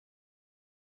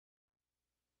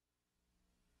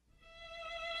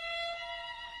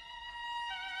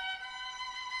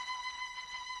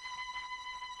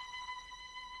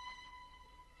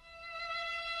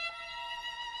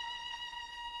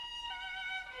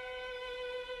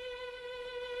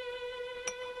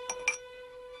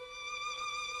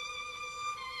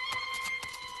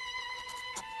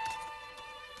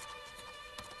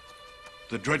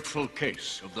The dreadful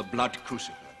case of the blood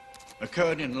crucible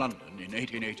occurred in London in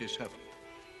 1887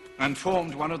 and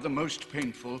formed one of the most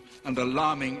painful and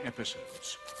alarming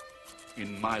episodes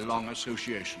in my long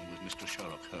association with Mr.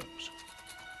 Sherlock Holmes.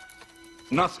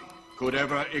 Nothing could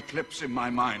ever eclipse in my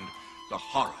mind the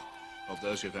horror of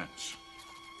those events,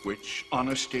 which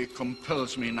honesty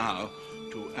compels me now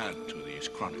to add to these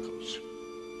chronicles.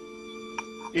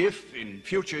 If in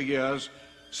future years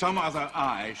some other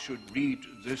eye should read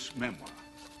this memoir,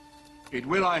 it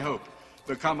will, I hope,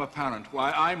 become apparent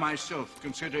why I myself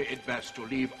consider it best to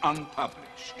leave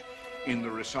unpublished in the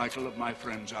recital of my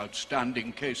friend's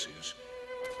outstanding cases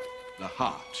the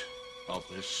heart of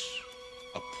this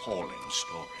appalling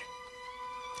story.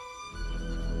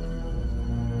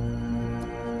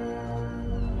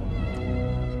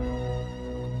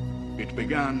 It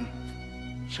began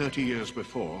 30 years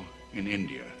before in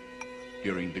India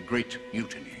during the Great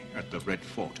Mutiny at the Red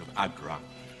Fort of Agra,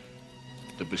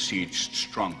 the besieged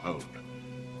stronghold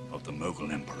of the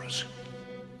Mughal emperors.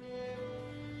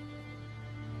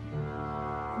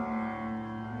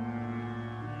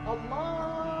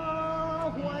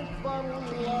 Allahu Akbar,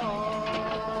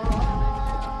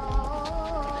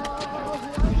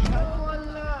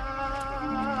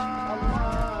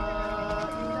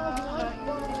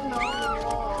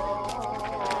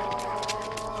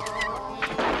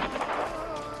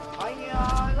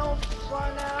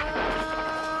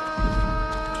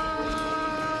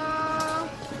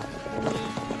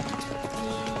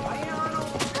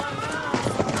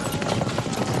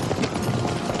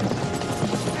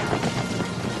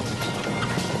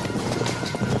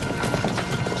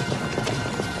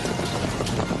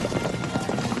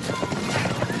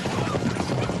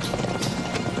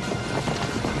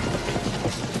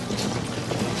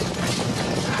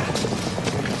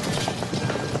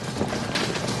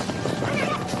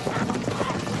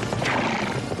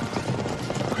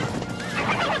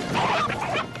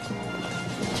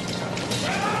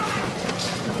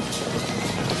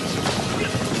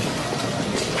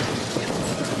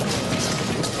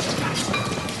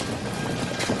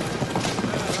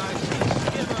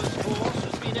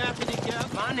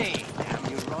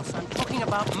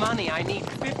 I need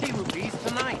 50 rupees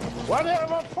tonight.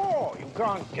 Whatever for? You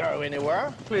can't go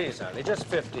anywhere. Please, Ali, just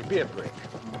 50. Be a brick.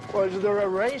 Well, is there a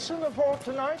race in the fort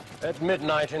tonight? At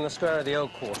midnight in the square of the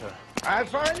Old Quarter. I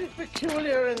find it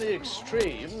peculiar in the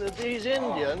extreme that these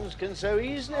Indians can so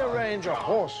easily arrange a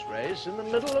horse race in the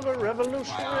middle of a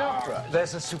revolutionary uprising.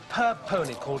 There's a superb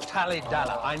pony called Tally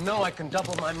Dalla. I know I can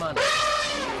double my money.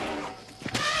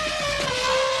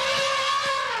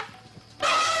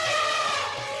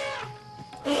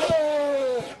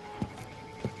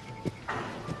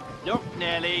 Look,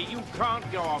 Nellie, you can't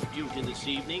go off duty this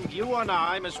evening. You and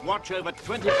I must watch over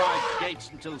 25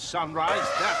 gates until sunrise.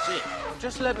 That's it.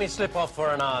 Just let me slip off for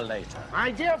an hour later.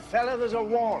 My dear fellow, there's a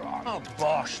war on. Oh,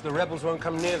 bosh. The rebels won't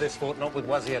come near this fort, not with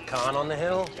Wazir Khan on the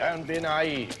hill. Don't be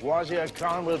naive. Wazir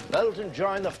Khan will bolt and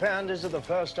join the Pandys at the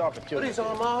first opportunity. But he's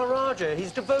our Maharaja.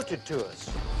 He's devoted to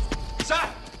us. Sir!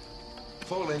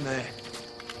 Fall in there.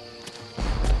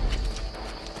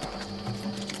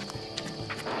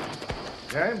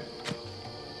 Okay?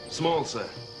 Small, sir.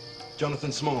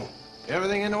 Jonathan Small.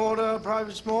 Everything in order,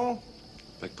 Private Small?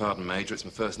 Beg pardon, Major. It's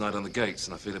my first night on the gates,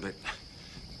 and I feel a bit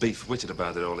beef-witted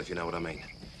about it all, if you know what I mean.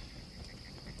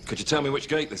 Could you tell me which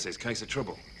gate this is, case of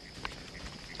trouble?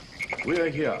 We're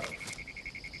here.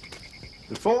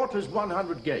 The fort has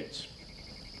 100 gates.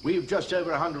 We've just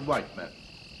over 100 white men.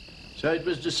 So it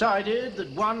was decided that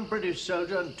 1 British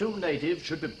soldier and 2 natives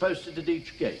should be posted at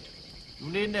each gate. You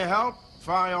need any help?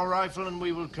 Fire your rifle and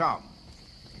we will come.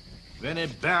 If any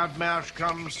bad mash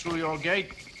comes through your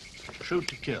gate, shoot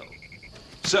to kill.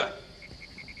 Sir.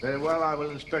 Very well, I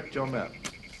will inspect your men.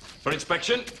 For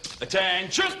inspection,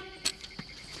 attention!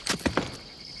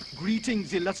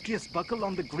 Greetings, illustrious buckle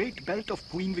on the great belt of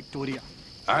Queen Victoria.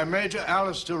 I'm Major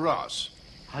Alistair Ross.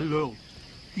 Hello.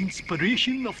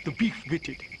 Inspiration of the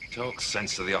beef-witted. Talk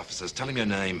sense to the officers. Tell him your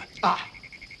name.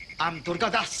 I'm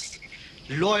Durga Das,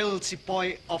 loyal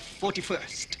sepoy of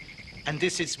 41st. And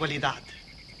this is Walidad.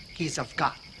 He's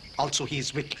Afghan. Also, he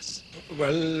is witless.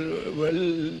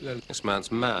 Well... This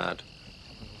man's mad.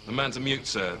 The man's a mute,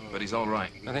 sir, but he's all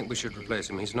right. I think we should replace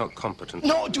him. He's not competent.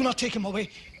 No, do not take him away.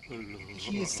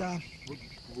 He is,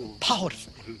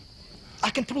 powerful. I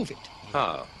can prove it.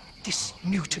 How? This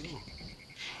mutiny.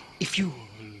 If you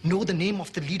know the name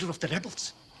of the leader of the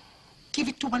rebels, give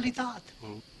it to Walidad.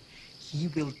 He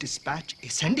will dispatch a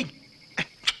sending and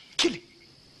kill him.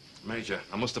 Major,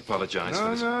 I must apologize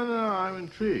for this. No, I'm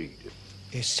intrigued.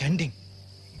 A sending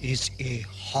is a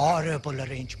horrible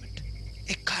arrangement,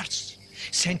 a curse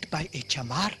sent by a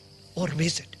chamar or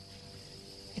wizard.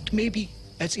 It may be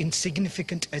as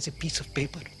insignificant as a piece of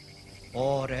paper,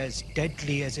 or as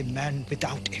deadly as a man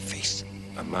without a face.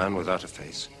 A man without a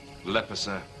face? Leper,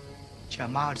 sir.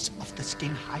 Chamars of the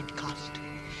skin hide caste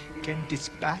can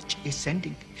dispatch a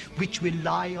sending which will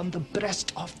lie on the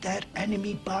breast of their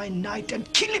enemy by night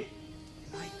and kill him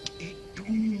like a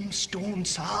tombstone,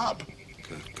 Saab.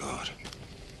 Good God.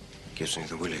 Gives me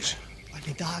the willies.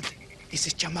 Walidad is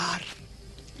a chamar.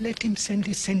 Let him send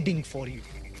a sending for you.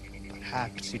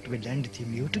 Perhaps it will end the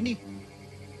mutiny.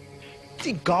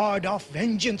 The god of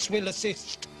vengeance will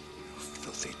assist. You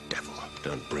filthy devil.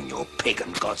 Don't bring your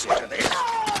pagan gods into this.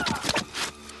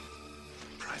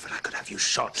 Private, I could have you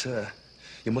shot. Sir,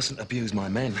 you mustn't abuse my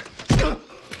men.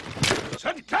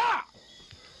 Tenta!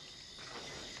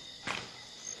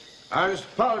 I must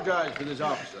apologize for this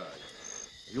officer.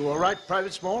 Are you all right,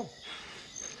 Private Small?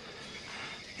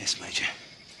 Yes, Major.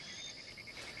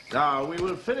 Now, we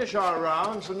will finish our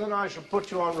rounds, and then I shall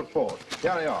put you on report.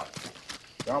 Carry on.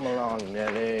 Come along,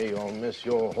 Nellie. You'll miss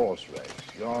your horse race.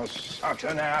 You're such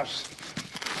an ass.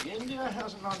 India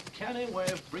has an uncanny way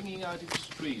of bringing out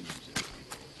extremes.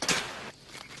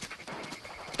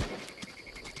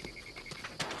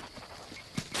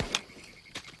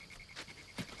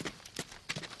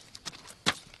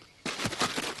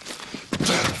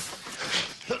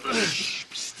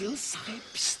 Still, Sahib,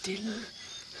 still.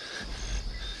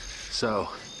 So,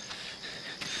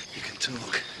 you can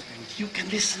talk. And you can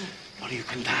listen, or you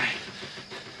can die.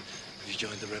 Have you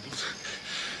joined the rebels?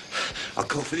 I'll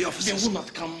call for the They officers. will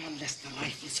not come unless the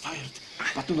rifle is fired.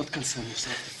 But do not concern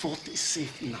yourself. The fort is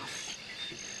safe enough.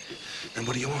 Then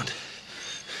what do you want?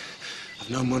 I've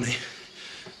no money.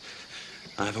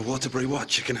 I have a Waterbury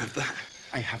watch. You can have that.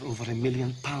 I have over £1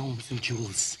 million in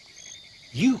jewels.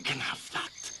 You can have that.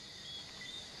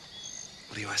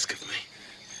 What do you ask of me?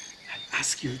 I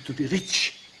ask you to be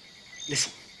rich.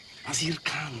 Listen, Wazir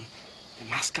Khan, the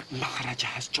Muscat Maharaja,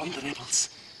 has joined the rebels.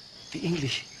 The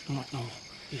English do not know.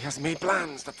 He has made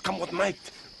plans that come what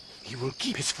might. He will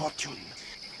keep his fortune.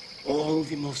 All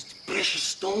the most precious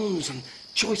stones and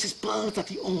choicest pearls that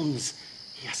he owns,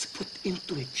 he has put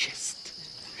into a chest.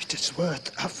 It is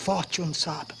worth a fortune,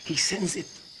 Saab. He sends it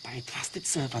by a trusted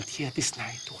servant here this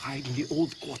night to hide in the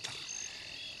old quarter.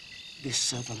 This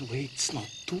servant waits not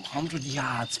 200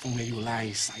 yards from where you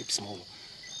lie, Sahib Small.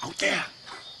 Out there.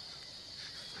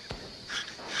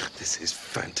 This is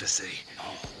fantasy.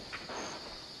 No.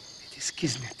 It is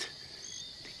Kismet.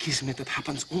 The Kismet that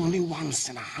happens only once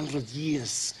in 100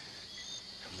 years.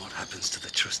 And what happens to the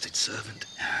trusted servant?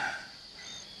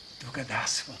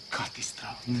 Dugadas will cut his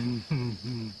throat.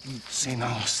 Say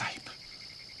now, Sahib.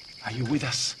 Are you with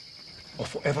us? Or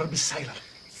forever be silent?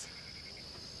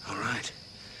 All right.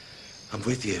 I'm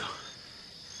with you.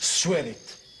 Swear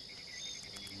it.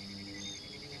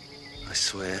 I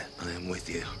swear I am with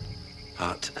you.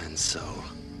 Heart and soul.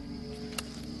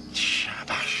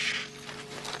 Shabash.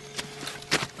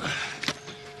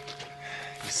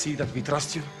 You see that we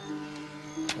trust you?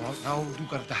 Well, now do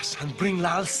Gardas and bring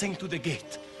Lal Singh to the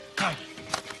gate. Come.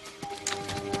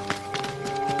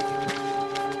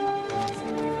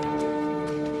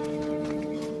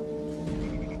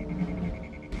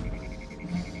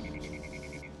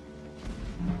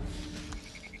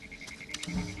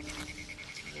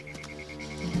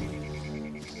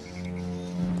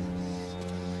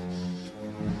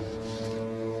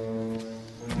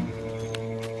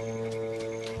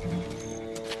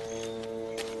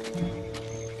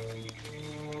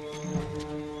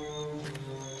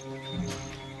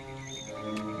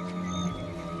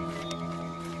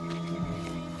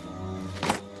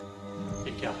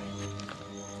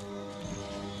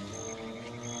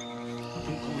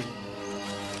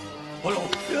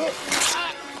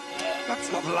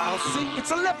 That's not Lal Singh,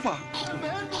 it's a leper.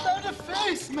 Man without a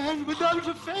face, man without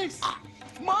a face.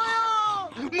 Maya!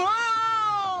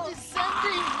 Maya!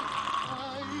 Descending!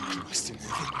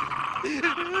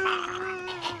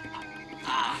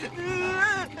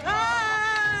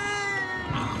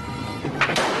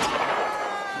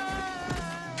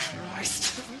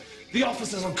 Christ. The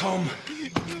officers will come.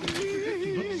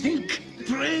 Think,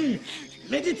 pray,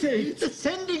 meditate. The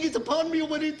sending is upon me,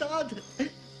 Walidad.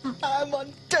 I'm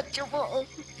untouchable.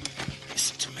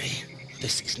 Listen to me.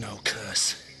 This is no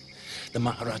curse. The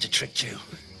Maharaja tricked you.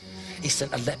 He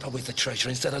sent a leper with the treasure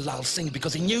instead of Lal Singh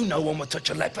because he knew no one would touch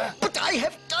a leper. But I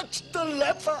have touched the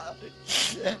leper.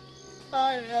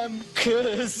 I am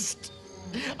cursed.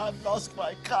 I've lost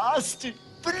my caste.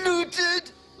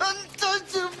 Polluted.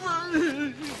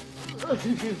 Untouchable.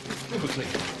 Quickly.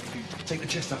 Take the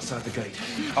chest outside the gate.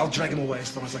 I'll drag him away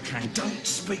as far as I can. Don't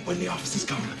speak when the officers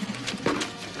come.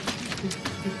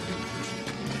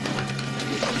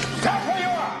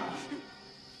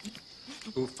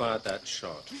 Who fired that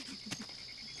shot?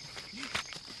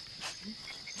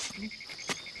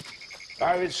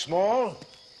 Private Small,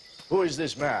 who is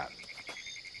this man?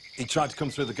 He tried to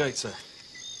come through the gate, sir.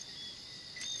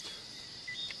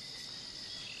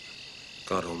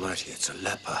 God almighty, it's a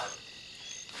leper.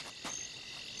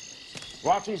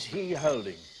 What is he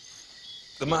holding?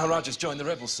 The Maharaja's joined the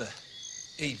rebels, sir.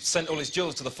 He sent all his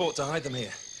jewels to the fort to hide them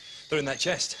here. They're in that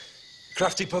chest.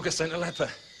 Crafty Pugger sent a leper.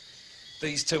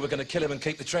 These two were going to kill him and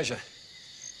keep the treasure.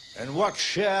 And what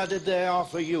share did they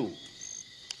offer you?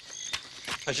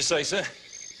 As you say, sir.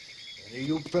 And are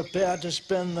you prepared to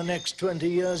spend the next 20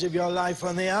 years of your life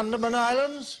on the Andaman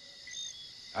Islands?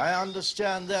 I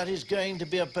understand that is going to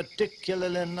be a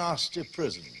particularly nasty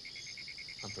prison.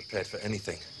 I'm prepared for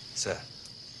anything, sir.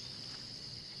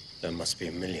 There must be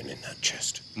 $1 million in that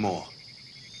chest. More.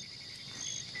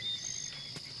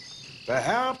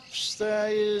 Perhaps there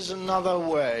is another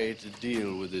way to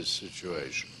deal with this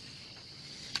situation.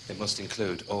 It must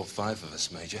include all 5 of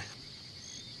us, Major.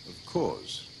 Of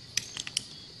course.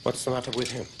 What's the matter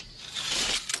with him?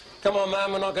 Come on,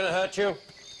 man, we're not going to hurt you.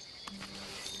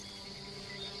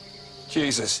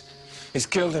 Jesus, he's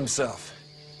killed himself.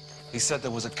 He said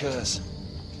there was a curse.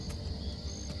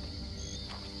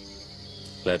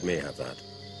 Let me have that.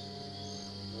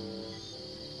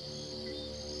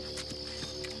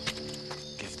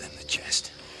 Give them the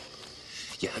chest.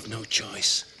 You have no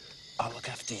choice. I'll look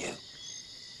after you.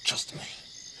 Trust me.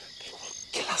 They will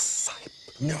kill us, Sahib.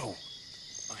 No.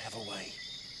 I have a way.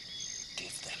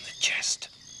 Give them the chest.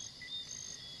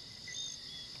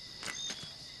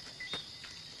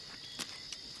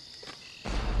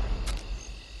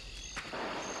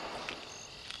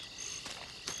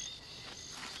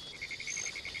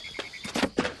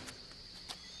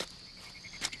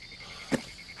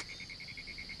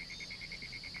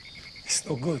 It's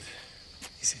no good,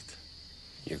 is it?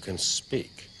 You can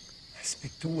speak. I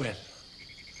speak too well.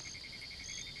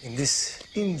 In this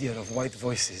India of white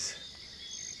voices,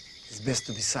 it's best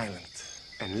to be silent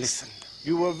and listen.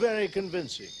 You were very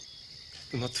convincing.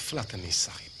 Do not flatter me,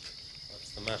 Sahib.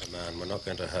 What's the matter, man? We're not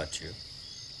going to hurt you.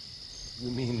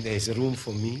 You mean there's room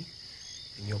for me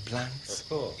in your plans? Of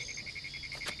course.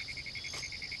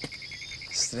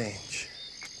 Strange.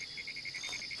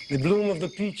 The bloom of the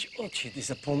peach orchard is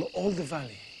upon all the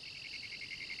valley.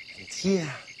 And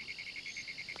here,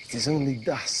 it is only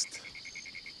dust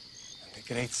and a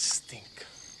great stink.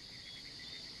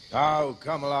 Now,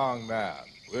 come along, man.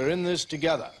 We're in this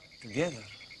together. Together?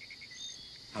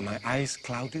 Are my eyes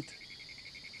clouded?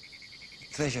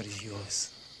 The treasure is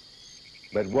yours.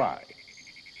 But why?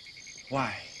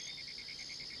 Why?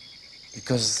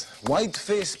 Because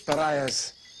white-faced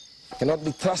pariahs cannot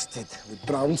be trusted with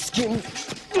brown skin.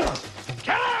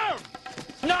 Down!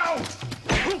 No!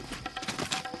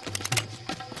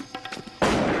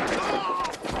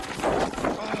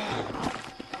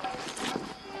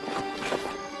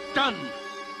 Done!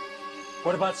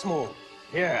 What about Small?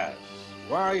 Yes.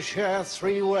 Why share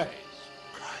 3 ways?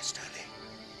 Christ, Ali.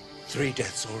 3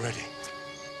 deaths already.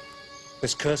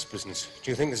 This curse business,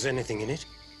 do you think there's anything in it?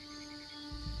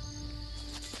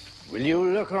 Will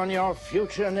you look on your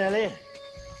future, Nellie?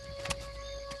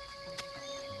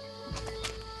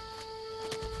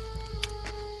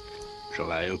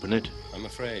 Shall I open it? I'm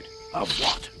afraid. Of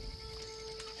what?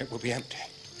 It will be empty.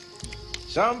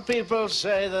 Some people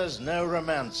say there's no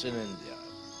romance in India.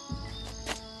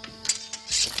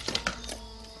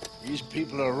 These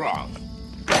people are wrong.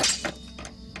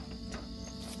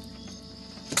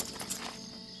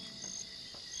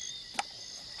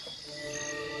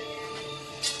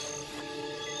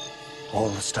 All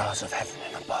the stars of heaven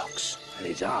in a box. And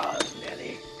it's ours,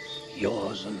 Nellie.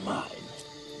 Yours and mine.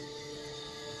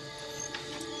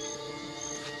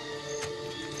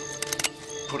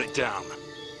 Put it down.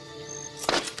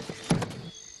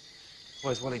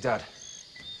 Where's Wally Dad?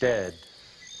 Dead.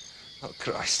 Oh,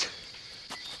 Christ.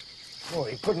 Oh,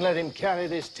 he couldn't let him carry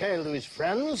this tale to his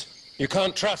friends. You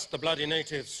can't trust the bloody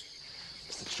natives.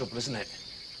 That's the trouble, isn't it?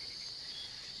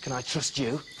 Can I trust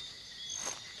you?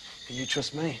 Can you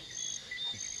trust me?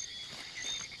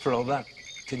 For all that,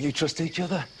 can you trust each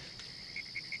other?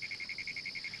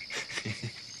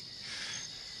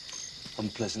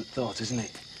 Unpleasant thought, isn't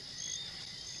it?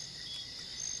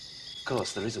 Of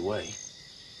course, there is a way.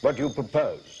 What do you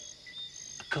propose?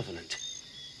 A covenant.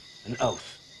 An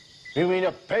oath. You mean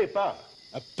a paper?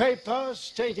 A paper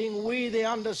stating we, the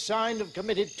undersigned, have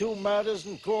committed 2 murders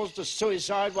and caused a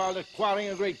suicide while acquiring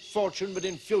a great fortune, but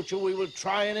in future we will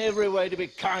try in every way to be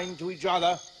kind to each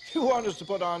other. You want us to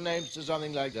put our names to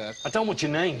something like that? I don't want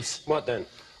your names. What then?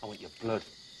 I want your blood.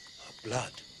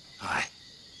 Blood. Aye.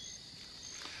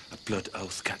 A blood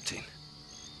oath, Captain.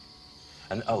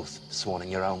 An oath sworn in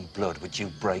your own blood, which you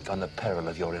break on the peril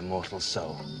of your immortal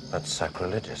soul. That's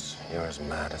sacrilegious. You're as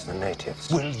mad as the natives.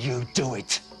 Will you do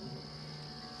it?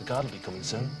 The guard will be coming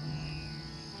soon.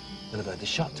 They'll have heard the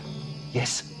shot.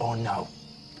 Yes or no?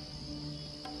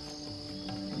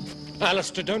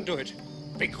 Alistair, don't do it.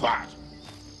 Be quiet.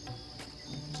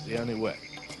 It's the only way.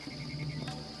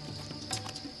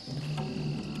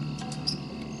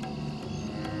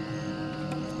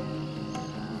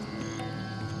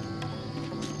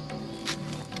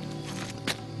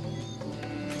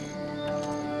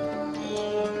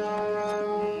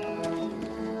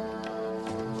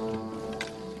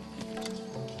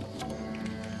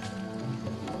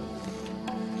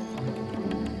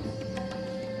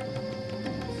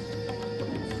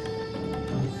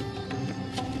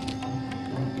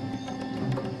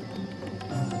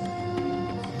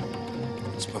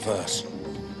 It's perverse.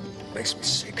 Makes me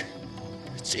sick.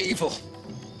 It's evil.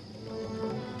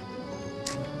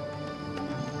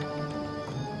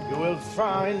 You will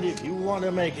find if you want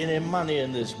to make any money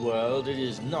in this world, it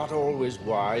is not always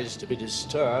wise to be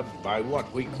disturbed by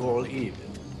what we call evil.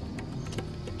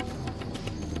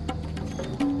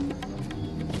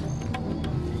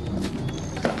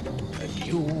 If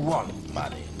you want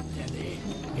money, Nelly,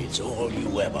 it's all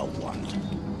you ever want.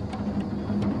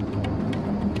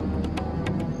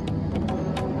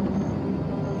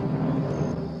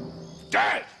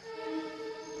 Dead!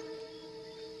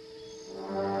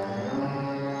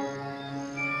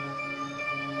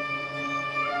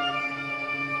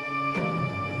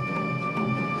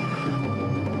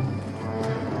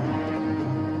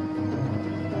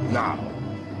 Now,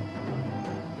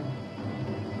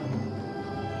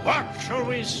 what shall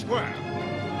we swear?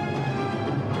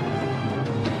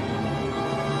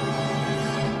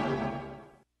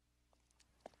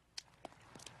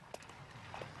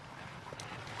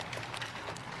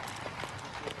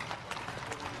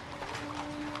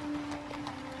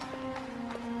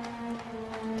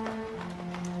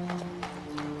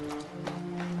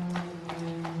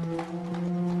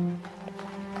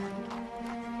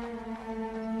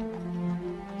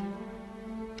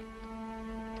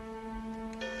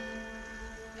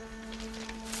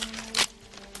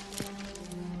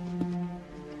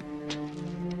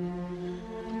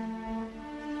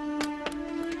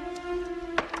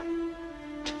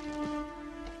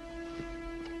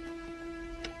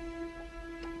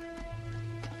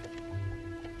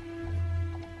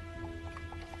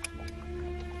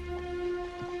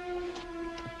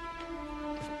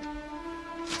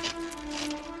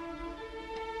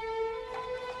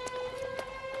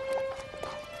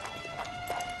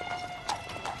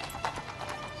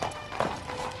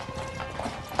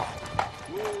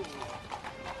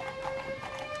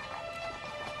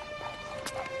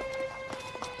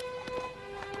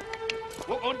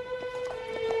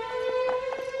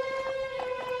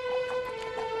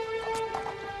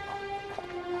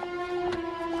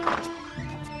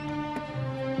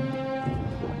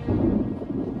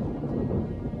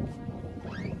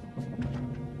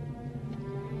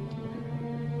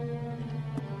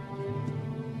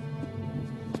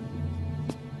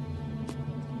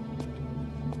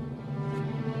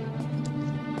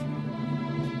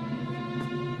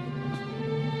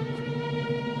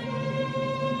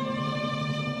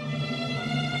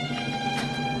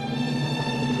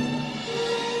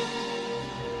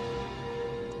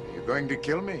 Going to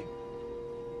kill me?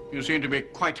 You seem to be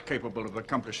quite capable of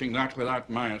accomplishing that without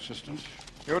my assistance.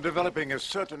 You're developing a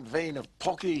certain vein of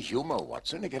pocky humor,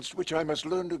 Watson, against which I must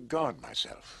learn to guard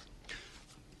myself.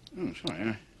 Oh,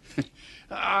 sorry.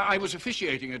 I was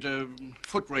officiating at a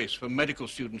foot race for medical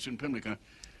students in Pimlico.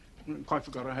 Quite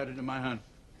forgot I had it in my hand.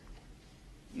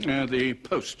 The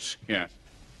posts, yeah.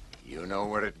 You know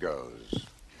where it goes.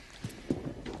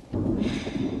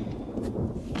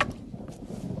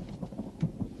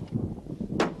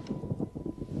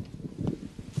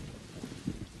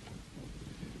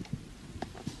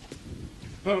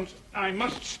 Holmes, I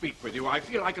must speak with you. I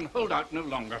feel I can hold out no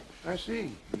longer. I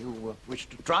see. You wish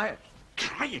to try it.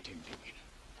 Try it, indeed.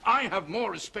 I have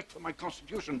more respect for my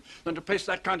constitution than to place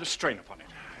that kind of strain upon it.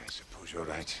 I suppose you're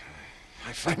right.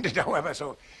 I find it, however,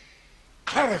 so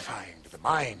clarifying to the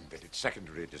mind that its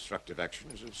secondary destructive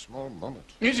action is of small moment.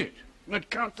 Is it?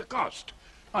 But count the cost.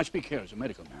 I speak here as a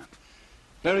medical man.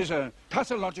 There is a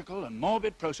pathological and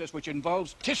morbid process which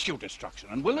involves tissue destruction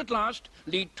and will at last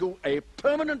lead to a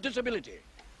permanent disability.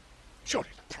 Surely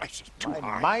the price is too high.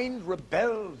 My mind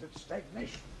rebels at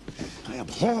stagnation. I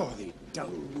abhor the dull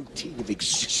routine of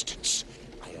existence.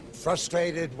 I am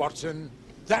frustrated, Watson.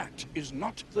 That is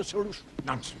not the solution.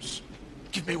 Nonsense.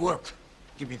 Give me work.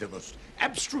 Give me the most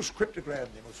abstruse cryptogram,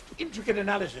 the most intricate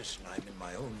analysis, and I'm in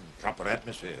my own proper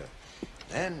atmosphere.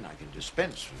 Then I can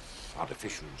dispense with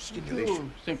artificial stimulation.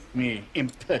 You think me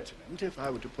impertinent if I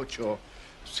were to put your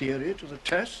theory to the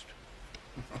test?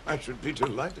 I should be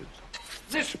delighted.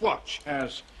 This watch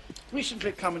has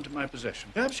recently come into my possession.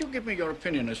 Perhaps you'll give me your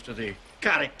opinion as to the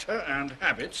character and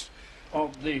habits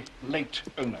of the late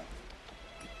owner.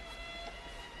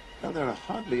 Well, there are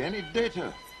hardly any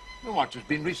data. The watch has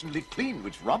been recently cleaned,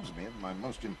 which robs me of my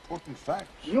most important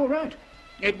facts. You're right.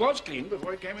 It was cleaned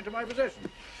before it came into my possession.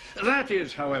 That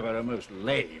is, however, a most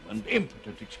lame and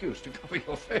impotent excuse to cover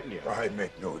your failure. I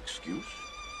make no excuse.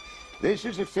 This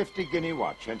is a 50-guinea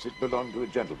watch, hence it belonged to a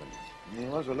gentleman. He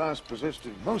was, alas, possessed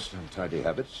of most untidy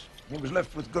habits. He was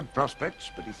left with good prospects,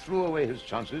 but he threw away his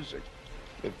chances. He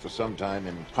lived for some time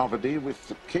in poverty with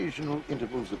occasional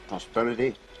intervals of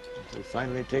prosperity, until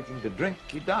finally taking to drink,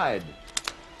 he died.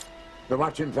 The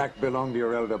watch, in fact, belonged to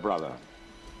your elder brother.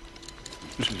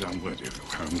 This is unworthy of you,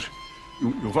 Holmes.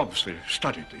 You've obviously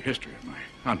studied the history of my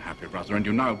unhappy brother, and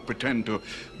you now pretend to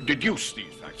deduce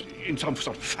these facts in some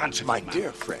sort of fanciful My manner.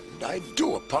 dear friend, I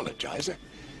do apologize.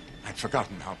 I'd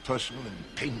forgotten how personal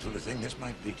and painful a thing this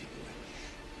might be to you.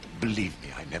 Believe me,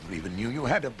 I never even knew you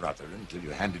had a brother until you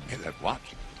handed me that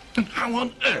watch. And how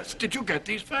on earth did you get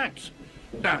these facts?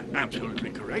 They're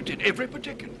absolutely correct in every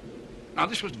particular. Now,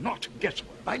 this was not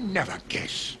guesswork. I never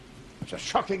guess. It's a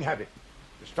shocking habit,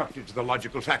 destructive to the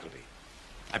logical faculty.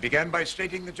 I began by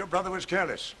stating that your brother was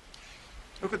careless.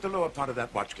 Look at the lower part of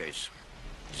that watch case.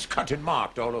 It's cut and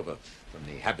marked all over, from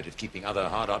the habit of keeping other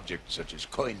hard objects, such as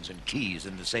coins and keys,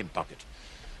 in the same pocket.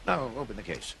 Now, open the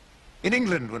case. In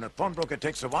England, when a pawnbroker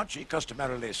takes a watch, he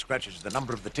customarily scratches the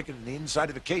number of the ticket in the inside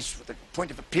of the case with the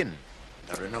point of a pin.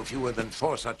 There are no fewer than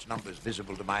 4 such numbers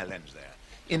visible to my lens there.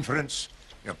 Inference: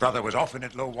 your brother was often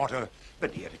at low water,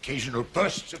 but he had occasional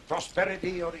bursts of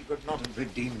prosperity, or he could not have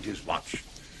redeemed his watch.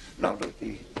 Now look at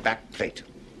the back plate.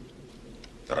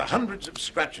 There are hundreds of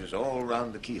scratches all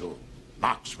round the keyhole,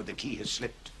 marks where the key has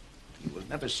slipped. You will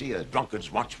never see a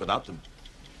drunkard's watch without them.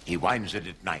 He winds it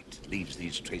at night, leaves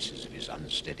these traces of his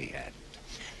unsteady hand.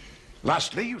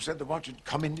 Lastly, you said the watch had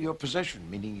come into your possession,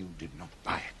 meaning you did not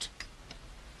buy it.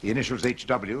 The initials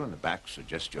HW on the back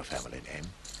suggest your family name.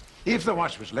 If the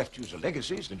watch was left you as a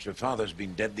legacy, since your father's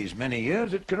been dead these many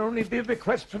years, it can only be a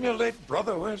bequest from your late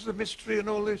brother. Where's the mystery in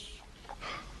all this?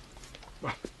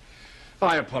 Well,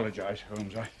 I apologize,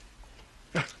 Holmes.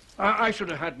 I should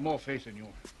have had more faith in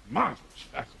your marvelous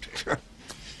faculty.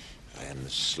 I am the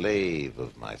slave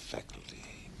of my faculty.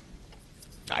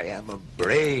 I am a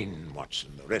brain,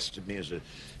 Watson. The rest of me is a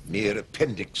mere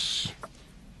appendix.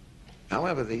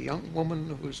 However, the young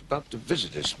woman who is about to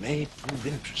visit us may prove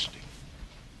interesting.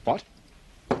 What?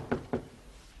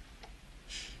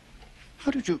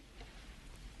 How did you...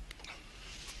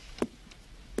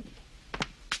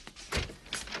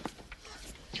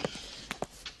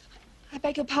 I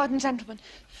beg your pardon, gentlemen.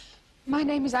 My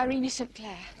name is Irene St.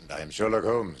 Clair. And I am Sherlock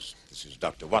Holmes. This is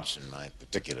Dr. Watson, my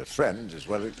particular friend, as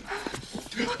well as...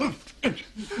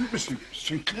 Mr.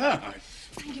 St. Clair,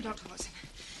 Thank you, Dr. Watson.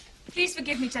 Please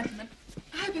forgive me, gentlemen.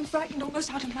 I've been frightened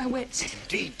almost out of my wits.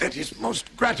 Indeed, that is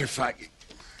most gratifying.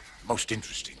 Most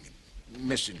interesting.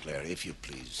 Miss Sinclair, if you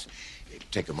please,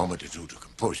 take a moment or two to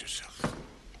compose yourself.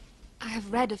 I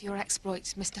have read of your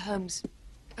exploits, Mr. Holmes,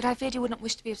 but I feared you wouldn't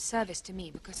wish to be of service to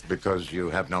me because... Because you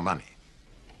have no money.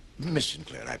 Miss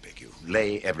Sinclair, I beg you,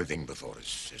 lay everything before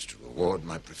us. As to reward,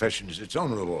 my profession is its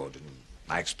own reward, and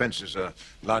my expenses are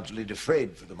largely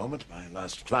defrayed for the moment. My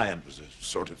last client was a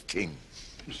sort of king.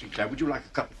 Miss Sinclair, would you like a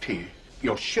cup of tea?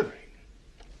 You're shivering.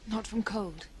 Not from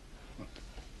cold.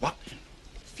 What?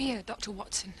 Fear, Dr.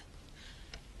 Watson.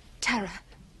 Terror.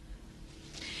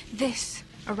 This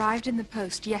arrived in the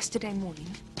post yesterday morning.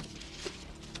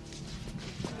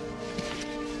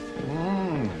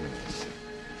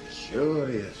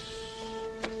 Curious.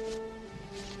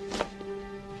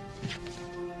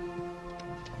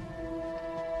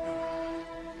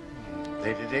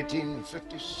 Dated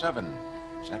 1857,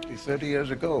 exactly 30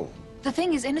 years ago. The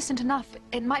thing is innocent enough.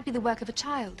 It might be the work of a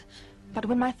child. But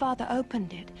when my father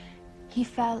opened it, he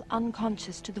fell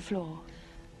unconscious to the floor.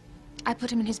 I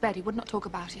put him in his bed. He would not talk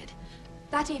about it.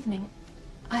 That evening,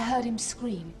 I heard him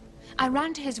scream. I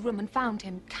ran to his room and found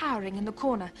him cowering in the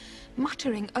corner,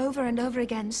 muttering over and over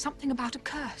again something about a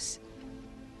curse.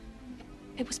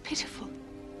 It was pitiful.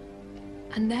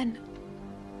 And then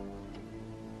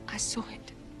I saw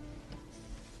it.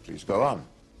 Please go on.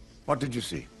 What did you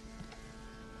see?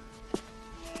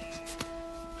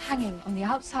 Hanging on the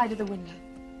outside of the window,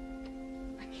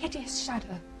 a hideous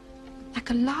shadow, like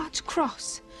a large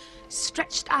cross,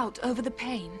 stretched out over the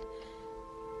pane.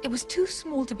 It was too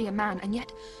small to be a man, and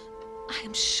yet I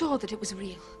am sure that it was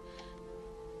real.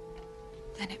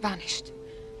 Then it vanished.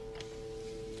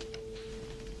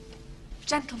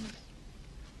 Gentlemen,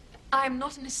 I am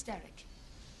not an hysteric,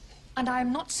 and I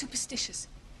am not superstitious.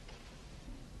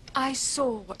 I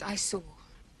saw what I saw.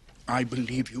 I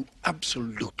believe you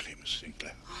absolutely, Miss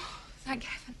Sinclair. Oh, thank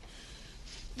heaven.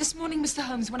 This morning, Mr.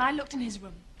 Holmes, when I looked in his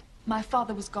room, my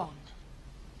father was gone.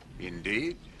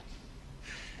 Indeed?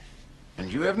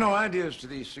 And you have no idea as to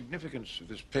the significance of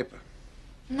this paper?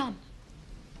 None.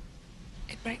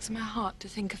 It breaks my heart to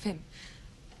think of him,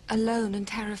 alone and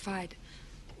terrified,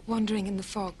 wandering in the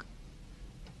fog.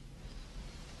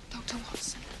 Dr.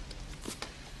 Watson.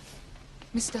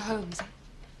 Mr. Holmes,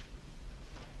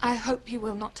 I hope you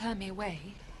will not turn me away.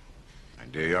 My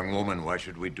dear young woman, why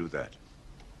should we do that?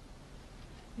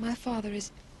 My father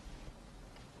is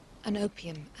an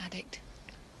opium addict.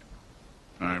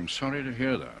 I'm sorry to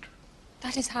hear that.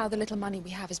 That is how the little money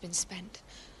we have has been spent.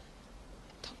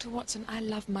 Dr. Watson, I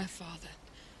love my father.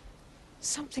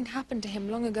 Something happened to him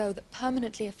long ago that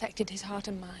permanently affected his heart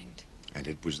and mind. And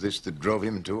it was this that drove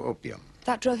him to opium?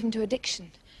 That drove him to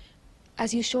addiction.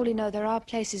 As you surely know, there are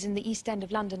places in the East End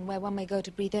of London where one may go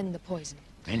to breathe in the poison.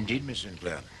 Indeed, Miss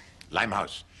Sinclair.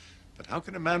 Limehouse. But how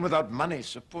can a man without money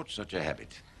support such a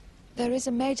habit? There is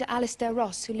a Major Alistair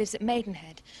Ross who lives at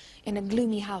Maidenhead in a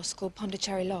gloomy house called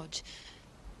Pondicherry Lodge.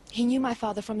 He knew my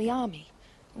father from the army.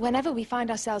 Whenever we find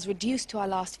ourselves reduced to our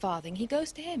last farthing, he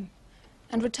goes to him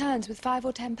and returns with £5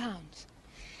 or £10.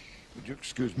 Would you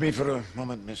excuse me for a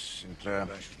moment, Miss Sinclair?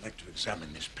 I should like to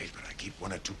examine this paper. I keep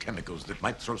one or two chemicals that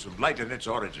might throw some light on its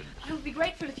origin. I would be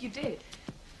grateful if you did.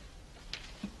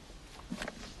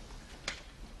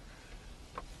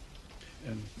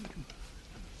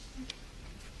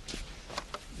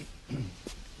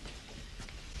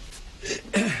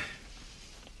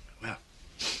 Well,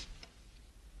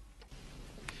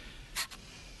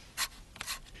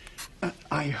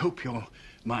 I hope your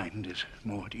mind is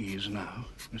more at ease now,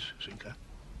 Miss Sinclair.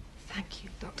 Thank you,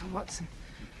 Dr. Watson.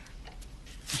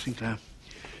 Miss Sinclair,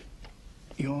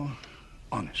 your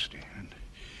honesty and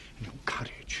your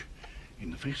courage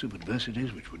in the face of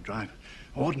adversities which would drive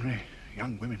ordinary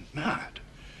young women mad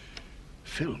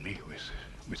fill me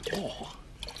with awe.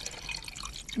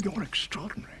 You're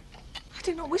extraordinary. I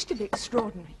do not wish to be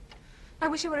extraordinary. I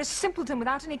wish I were a simpleton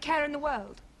without any care in the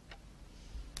world.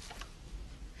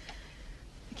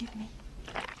 Forgive me.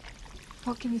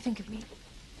 What can you think of me?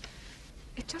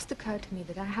 It just occurred to me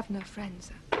that I have no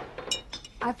friends.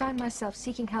 I find myself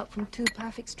seeking help from two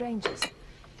perfect strangers.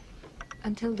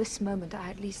 Until this moment, I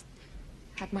at least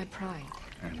had my pride.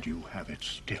 And you have it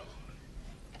still.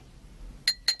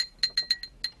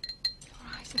 Your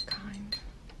eyes are kind.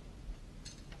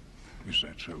 Is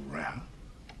that so rare?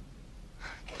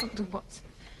 Dr. Watson,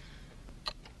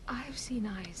 I have seen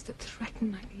eyes that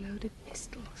threaten like loaded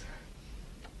pistols.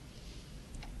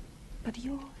 But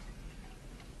yours...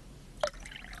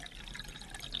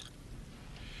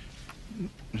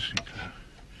 Miss Sinclair,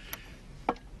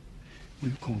 will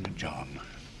you call me John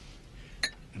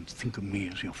and think of me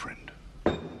as your friend?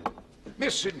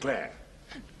 Miss Sinclair,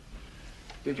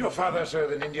 did your father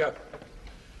serve in India?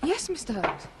 Yes, Mr.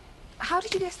 Holmes. How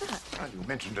did you guess that? Well, you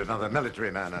mentioned another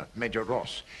military man, Major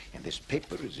Ross, and this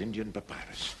paper is Indian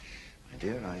papyrus. My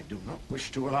dear, I do not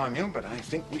wish to alarm you, but I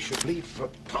think we should leave for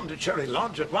Pondicherry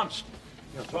Lodge at once.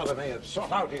 Your father may have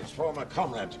sought out his former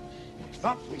comrade. If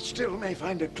not, we still may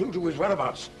find a clue to his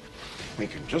whereabouts. We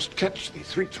can just catch the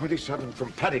 327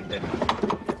 from Paddington.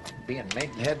 Be in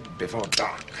Maidenhead before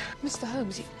dark. Mr.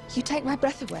 Holmes, you take my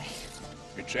breath away.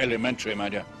 It's elementary, my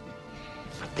dear.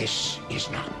 But this is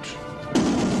not.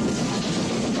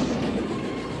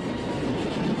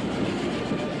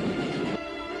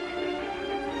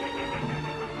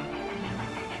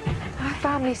 Our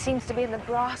family seems to be in the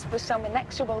grasp of some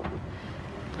inexorable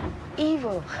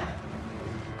evil.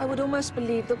 I would almost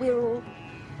believe that we're all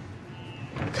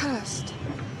cursed.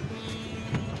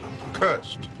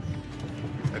 Cursed?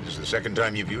 That is the second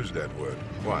time you've used that word.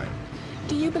 Why?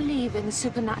 Do you believe in the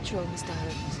supernatural, Mr.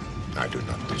 Holmes? I do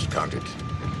not discount it.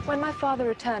 When my father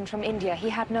returned from India, he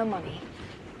had no money.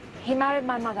 He married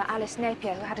my mother, Alice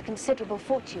Napier, who had a considerable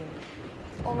fortune.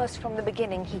 Almost from the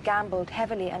beginning, he gambled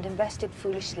heavily and invested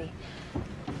foolishly.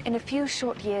 In a few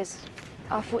short years,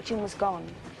 our fortune was gone.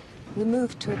 We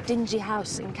moved to a dingy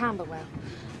house in Camberwell.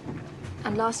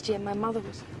 And last year, my mother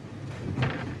was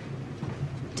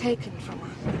taken from us.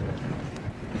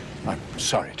 I'm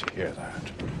sorry to hear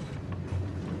that.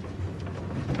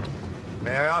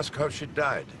 May I ask how she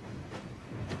died?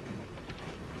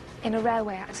 In a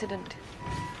railway accident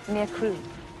near Crewe.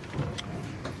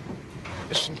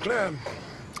 Miss Sinclair,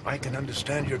 I can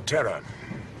understand your terror.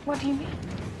 What do you mean?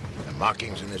 The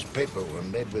markings in this paper were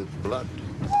made with blood.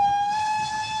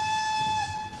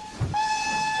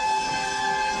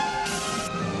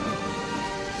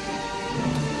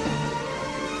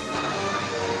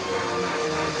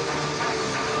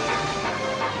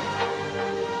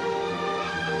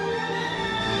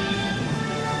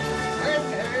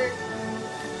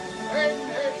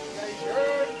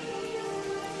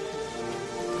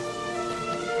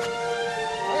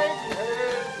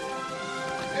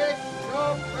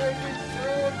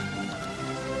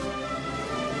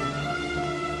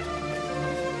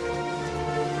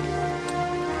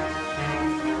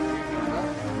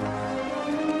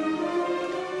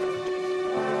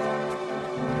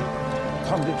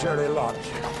 Pondicherry Lodge.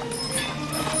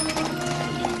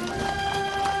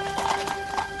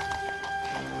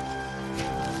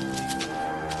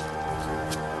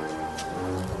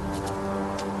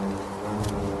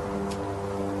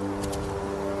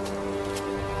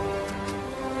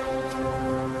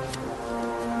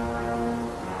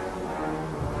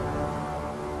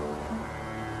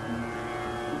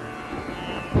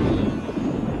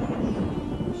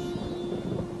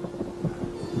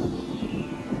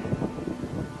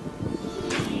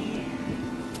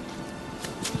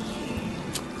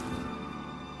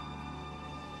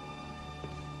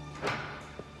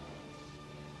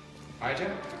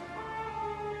 Major?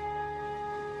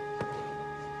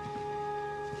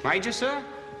 Major, sir?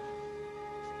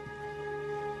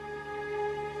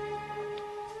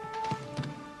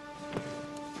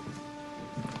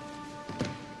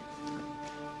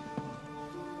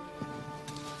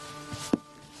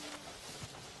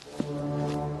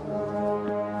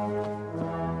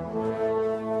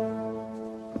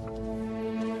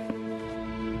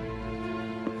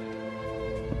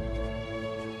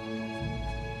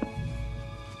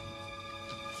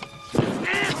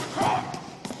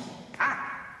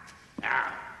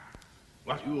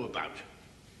 What are you about?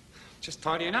 Just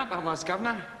tidying up, I was,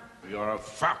 Governor. You're a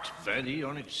fox, Verdi.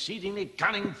 You're an exceedingly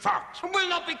cunning fox. I will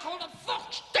not be called a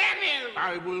fox, damn you!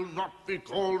 I will not be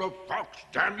called a fox,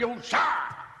 damn you, sir!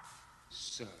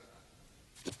 Sir.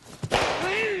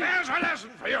 There's a lesson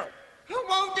for you! I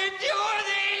won't endure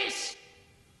this!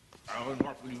 Oh, and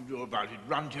what will you do about it?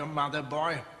 Run to your mother,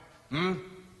 boy? Hmm?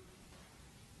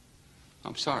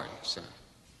 I'm sorry, sir.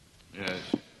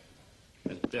 Yes.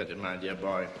 That's better, my dear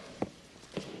boy.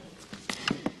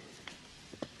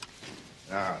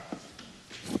 Now,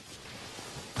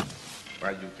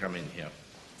 why'd you come in here?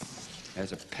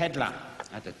 There's a peddler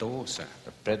at the door, sir.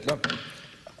 A peddler?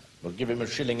 Well, give him a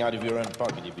shilling out of your own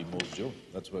pocket if he moves you.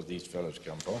 That's what these fellows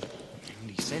come for. And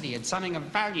he said he had something of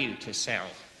value to sell.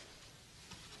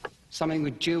 Something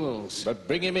with jewels. But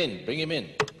bring him in, bring him in.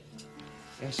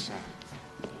 Yes, sir.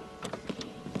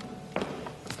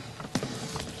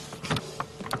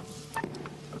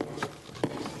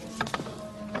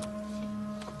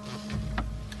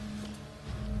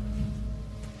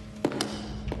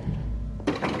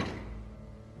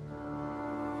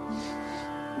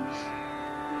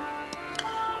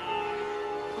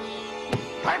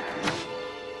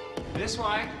 This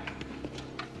way.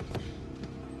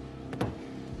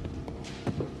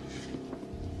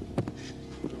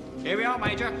 Here we are,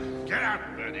 Major. Get out,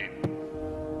 Verdi.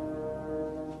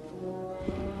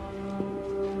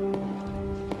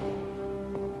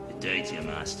 Good day to you,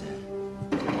 Master.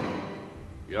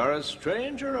 You're a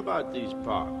stranger about these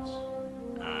parts.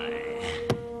 Aye.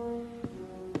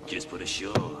 Just put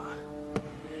ashore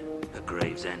at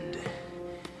Gravesend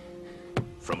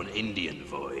from an Indian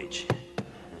voyage.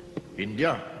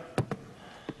 India?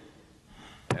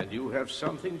 And you have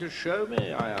something to show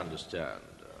me, I understand.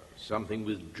 Something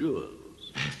with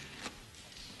jewels.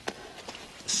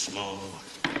 A small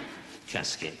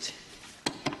casket.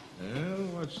 Oh,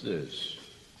 what's this?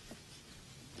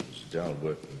 It's dull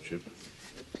workmanship.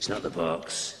 It's not the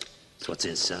box. It's what's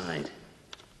inside.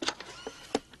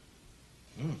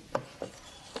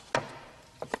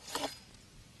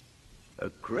 A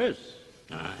Chris?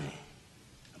 Aye.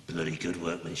 A bloody good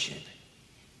workmanship.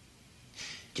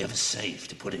 Do you have a safe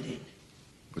to put it in?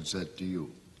 What's that to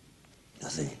you?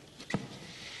 Nothing.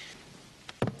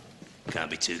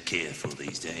 Can't be too careful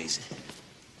these days.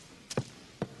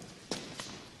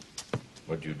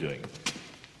 What are you doing?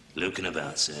 Looking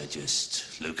about, sir,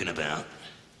 just looking about.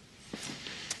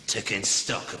 Taking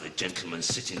stock of a gentleman's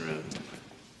sitting room.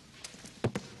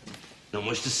 Not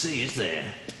much to see, is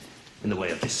there? In the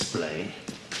way of display.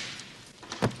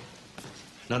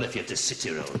 Not if you have to sit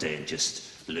here all day and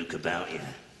just look about you.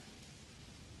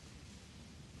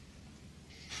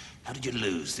 How did you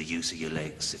lose the use of your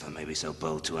legs, if I may be so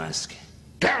bold to ask?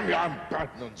 Damn your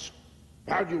impertinence!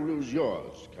 How'd you lose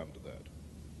yours, come to that?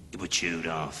 You were chewed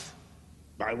off.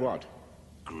 By what?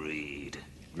 Greed.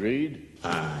 Greed?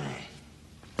 Aye.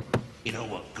 You know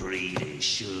what greed is,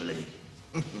 surely?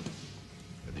 I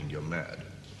think you're mad.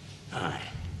 Aye.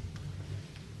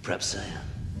 Perhaps I am.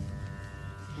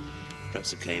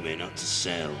 Perhaps I came here not to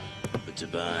sell, but to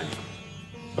buy.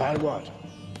 Buy what?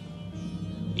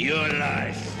 Your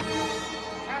life.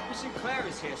 Captain Sinclair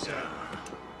is here, sir.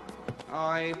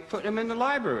 I put him in the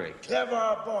library.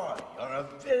 Clever boy. You're a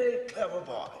very clever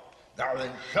boy. Now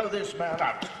then, show this man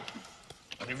out.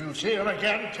 And if you see him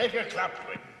again, take a clap to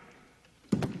him.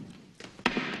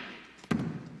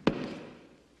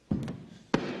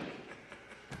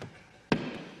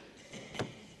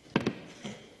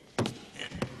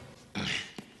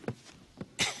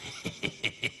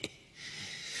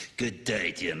 Good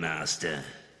day to you, master.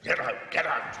 Get out, get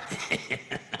out.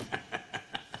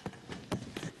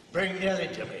 Bring Nellie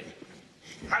to me.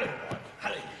 Hurry, boy,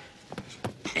 hurry.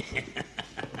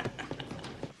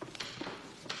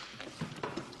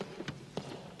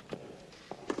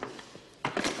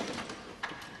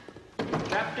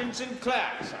 Captain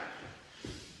Sinclair, sir.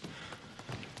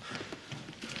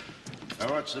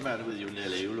 Now, what's the matter with you,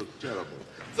 Nellie? You look terrible.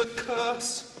 The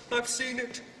curse. I've seen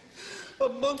it. A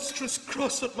monstrous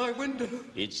cross at my window.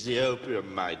 It's the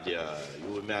opium, my dear.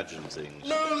 You imagine things.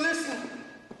 No, listen.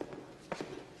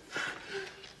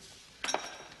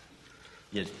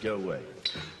 Yes, go away.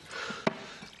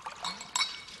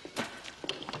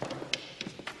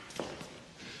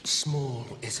 Small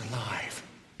is alive.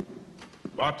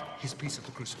 What? His piece of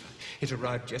the crucifix. It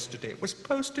arrived yesterday. It was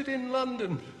posted in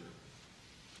London.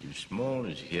 If Small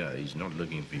is here, he's not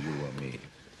looking for you or me.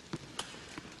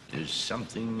 There's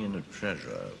something in a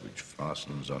treasure which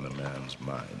fastens on a man's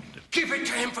mind. Give it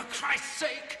to him, for Christ's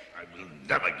sake! I will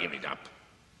never give it up.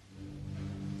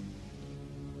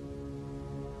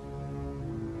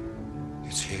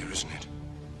 It's here, isn't it?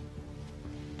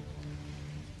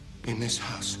 In this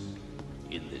house.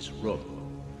 In this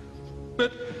room.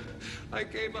 But I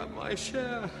gave up my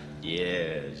share.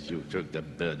 Yes, you took the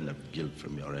burden of guilt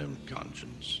from your own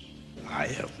conscience. I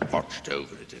have watched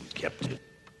over it and kept it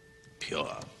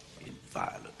pure,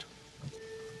 inviolate,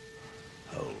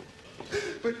 whole.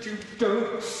 But you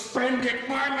don't spend it.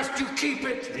 Why must you keep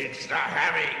it? It's the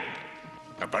having.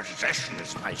 The possession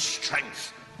is my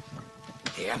strength.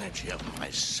 The energy of my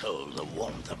soul, the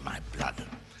warmth of my blood.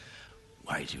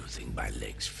 Why do you think my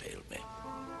legs failed me?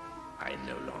 I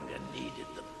no longer needed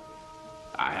them.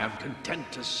 I am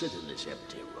content to sit in this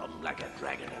empty room like a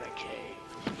dragon in a cave.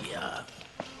 Here,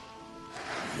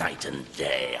 night and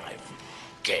day, I've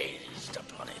gazed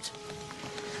upon it.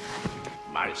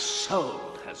 My soul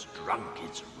has drunk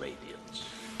its radiance.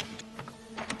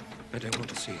 I don't want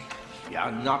to see.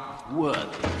 You're not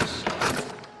worthy to see.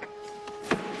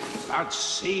 But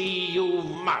see you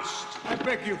must. I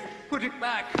beg you, put it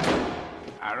back.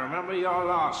 I remember your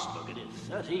last look at it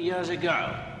 30 years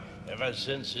ago. Ever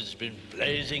since it's been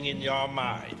blazing in your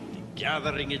mind,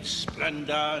 gathering its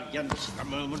splendor against the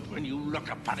moment when you look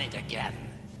upon it again.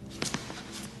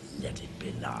 Let it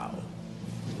be now.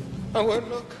 I won't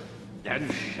look.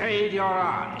 Then shade your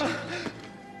eyes.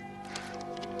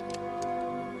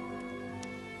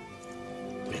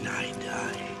 When I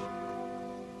die,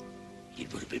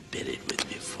 it will be buried with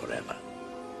me forever.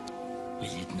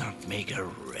 Will it not make a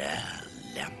rare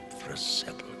lamp for a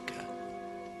sepulchre?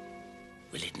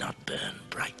 Will it not burn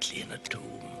brightly in a tomb?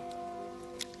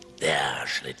 There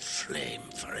shall it flame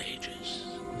for ages,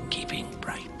 keeping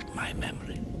bright my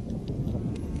memory.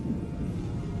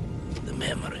 The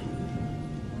memory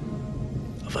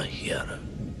of a hero.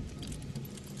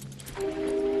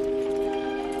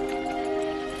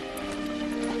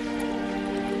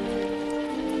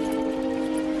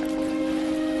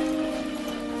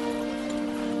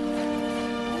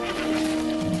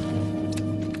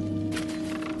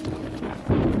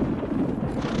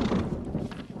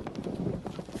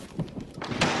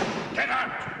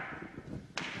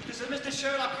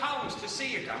 Sherlock Holmes to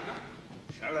see you, Governor.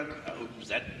 Sherlock Holmes,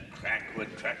 that crank who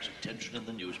attracts attention in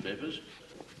the newspapers.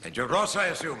 Major Ross, I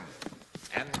assume,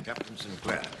 and Captain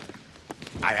Sinclair.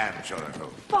 I am Sherlock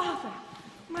Holmes. Father,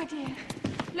 my dear,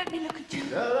 let me look at you.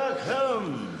 Sherlock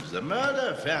Holmes, the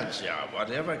murder fancier.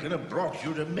 Whatever can have brought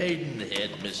you to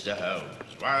Maidenhead, Mr.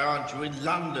 Holmes? Why aren't you in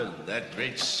London, that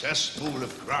great cesspool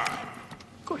of crime?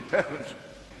 Good heavens.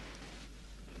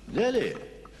 Nellie,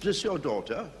 is this your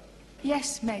daughter?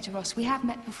 Yes, Major Ross, we have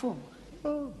met before.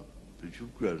 Oh, but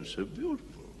you've grown so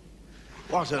beautiful.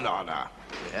 What an honor.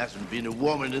 There hasn't been a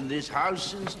woman in this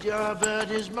house since dear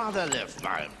Bertie's mother left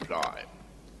my employ.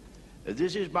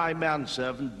 This is my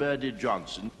manservant, Birdie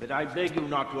Johnson, but I beg you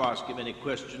not to ask him any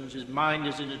questions. His mind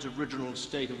is in its original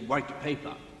state of white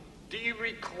paper. Do you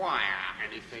require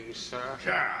anything, sir?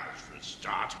 Yes, for a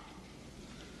start.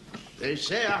 They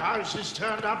say a house is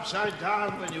turned upside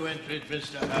down when you enter it,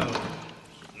 Mr. Holmes.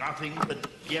 Nothing but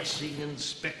guessing and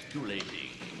speculating.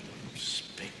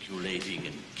 Speculating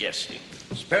and guessing.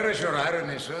 Spare us your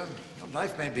irony, sir. Your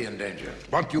life may be in danger.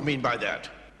 What do you mean by that?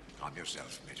 Calm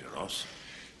yourself, Major Ross.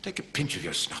 Take a pinch of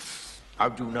your snuff. How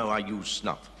do you know I use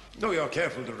snuff? No, you're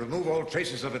careful to remove all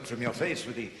traces of it from your face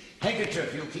with the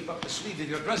handkerchief you keep up the sleeve of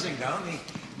your dressing gown. The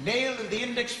nail and the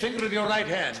index finger of your right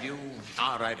hand, you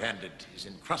are right-handed, is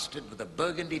encrusted with a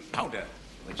burgundy powder,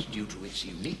 which, due to its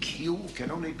unique hue,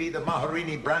 can only be the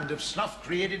Maharini brand of snuff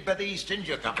created by the East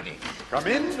India Company. Come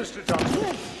in, Mr.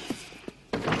 Johnson.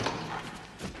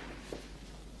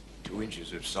 2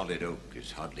 inches of solid oak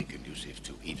is hardly conducive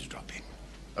to eavesdropping.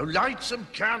 Oh, light some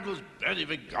candles, Betty,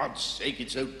 for God's sake.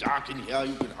 It's so dark in here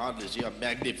you can hardly see a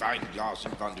magnifying glass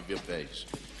in front of your face.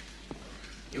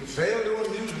 You fail to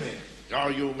amuse me. Oh,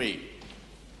 you me.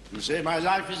 You say my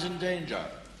life is in danger.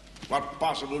 What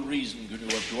possible reason could you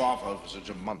have to offer for such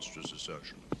a monstrous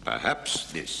assertion?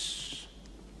 Perhaps this.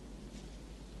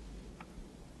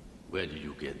 Where did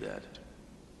you get that?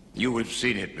 You have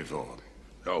seen it before.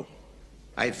 No.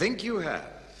 I think you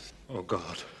have. Oh,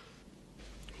 God.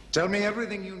 Tell me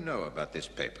everything you know about this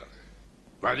paper.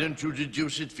 Why don't you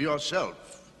deduce it for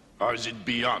yourself? Or is it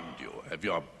beyond you? Have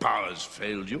your powers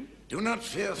failed you? Do not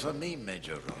fear for me,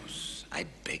 Major Ross. I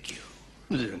beg you.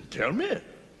 Then tell me.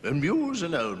 Amuse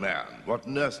an old man. What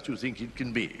on earth do you think it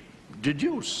can be?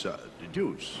 Deduce, sir,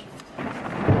 deduce.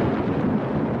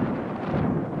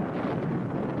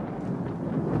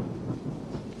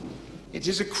 It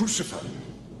is a cruciform,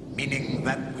 meaning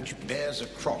that which bears a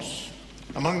cross.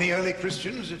 Among the early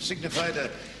Christians, it signified a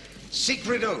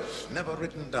secret oath never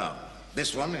written down.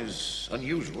 This one is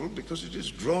unusual because it is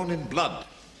drawn in blood.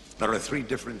 There are 3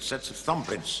 different sets of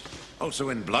thumbprints, also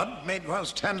in blood, made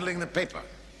whilst handling the paper.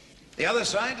 The other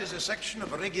side is a section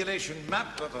of a regulation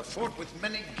map of a fort with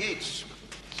many gates.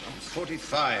 Some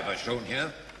 45 are shown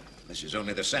here. This is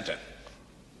only the center.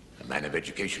 A man of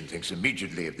education thinks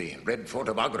immediately of the Red Fort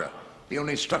of Agra, the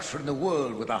only structure in the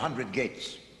world with 100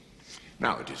 gates.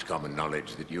 Now it is common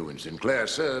knowledge that you and Sinclair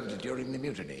served during the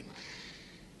mutiny.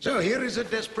 So here is a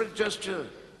desperate gesture.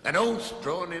 An oath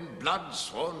drawn in blood,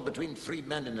 sworn between free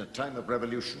men in a time of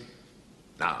revolution.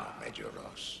 Now, Major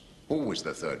Ross, who was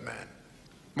the third man?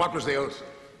 What was the oath?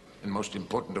 And most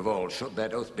important of all, should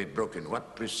that oath be broken,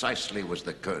 what precisely was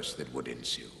the curse that would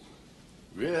ensue?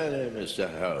 Really, Mr.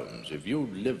 Holmes, if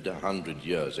you'd lived 100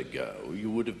 years ago,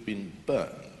 you would have been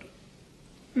burned.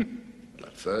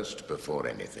 But first, before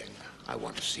anything, I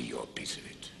want to see your piece of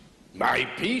it. My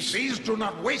piece? Please do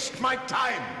not waste my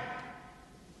time!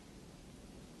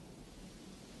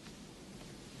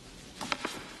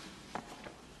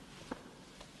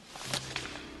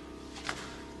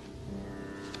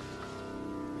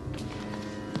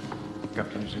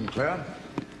 Captain Sinclair,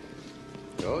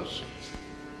 yours.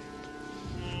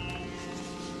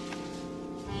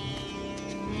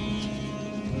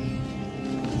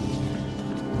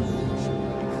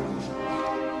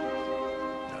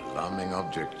 Alarming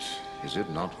object, is it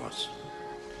not, Watson?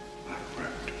 My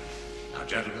word. Now,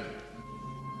 gentlemen,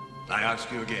 I ask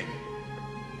you again.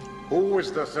 Who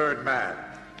was the third man?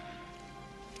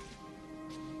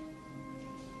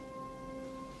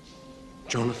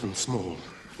 Jonathan Small.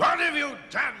 What have you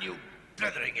done, you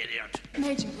blithering idiot?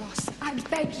 Major Ross, I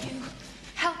beg you,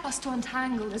 help us to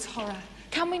untangle this horror.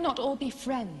 Can we not all be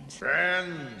friends?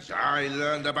 Friends? I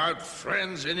learned about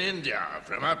friends in India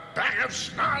from a pack of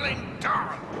snarling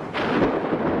dogs.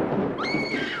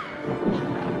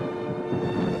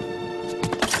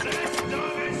 This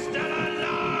dog is still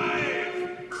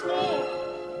alive! Small!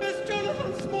 It's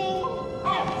Jonathan Small!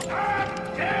 Oh,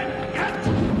 not dead yet!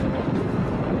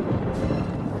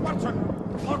 Watson,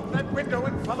 lock that window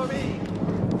and follow me.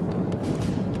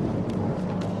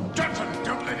 Johnson,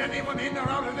 don't let anyone in or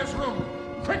out of this room.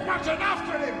 Quick, Watson,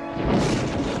 after him!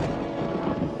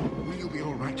 Will you be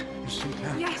all right, Miss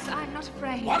Sinclair? Yes, I'm not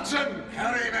afraid. Watson,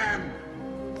 hurry, man!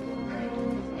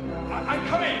 I'm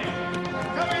coming!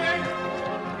 Coming in!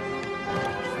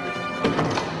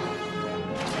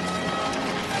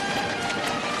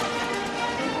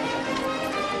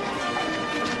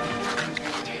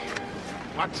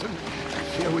 Watson, I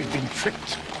fear we've been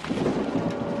tricked.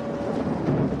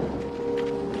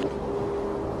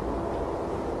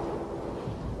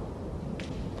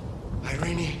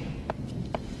 Irene.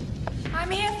 I'm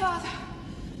here, Father.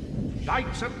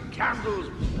 Light some candles,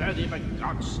 Birdie, for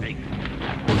God's sake.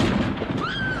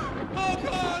 Oh,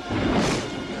 God!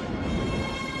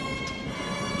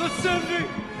 sending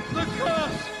the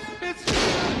curse. It's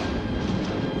here.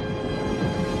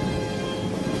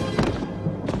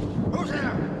 Who's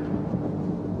there?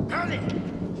 Hurry!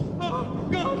 Oh,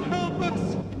 God help us!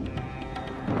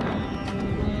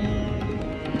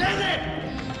 Nelly!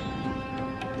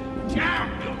 Down,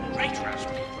 you traitorous!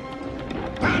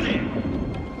 Hurry!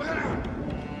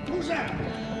 Who's there?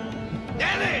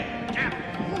 Nelly! Down!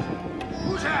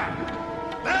 Who's there?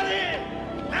 Nelly!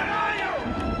 Where are you?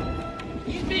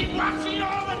 He's been watching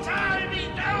all the time. He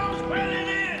knows where it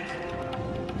is.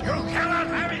 You cannot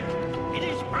have it. It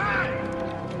is mine.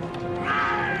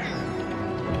 Mine!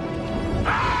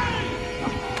 Mine!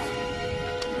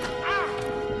 Ah!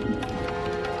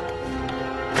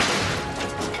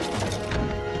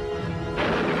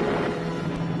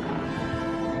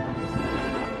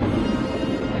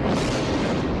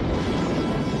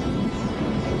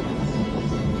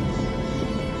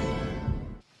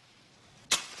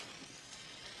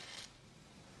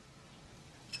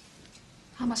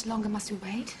 How much longer must we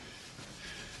wait?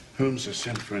 Holmes has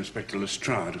sent for Inspector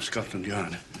Lestrade of Scotland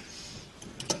Yard.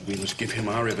 We must give him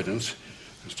our evidence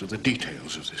as to the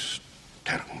details of this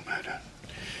terrible murder.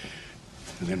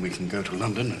 And then we can go to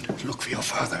London and look for your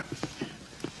father.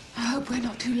 I hope we're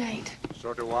not too late.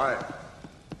 So do I.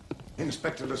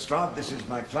 Inspector Lestrade, this is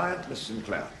my client, Miss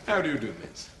Sinclair. How do you do,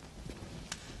 miss?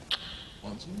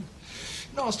 Watson?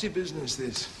 Nasty business,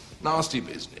 this. Nasty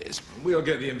business. We'll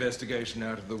get the investigation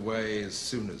out of the way as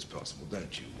soon as possible.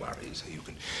 Don't you worry, so you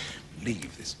can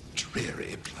leave this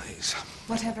dreary place.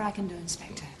 Whatever I can do,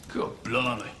 Inspector. Good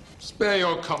blimey. Spare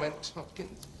your comment,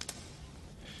 Hopkins.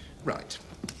 Right.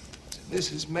 So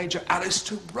this is Major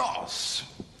Alistair Ross.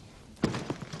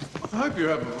 I hope you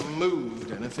haven't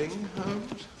moved anything,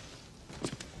 Holmes.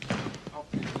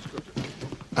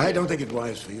 I don't think it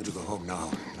wise for you to go home now.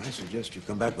 I suggest you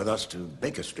come back with us to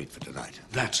Baker Street for tonight.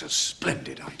 That's a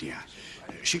splendid idea.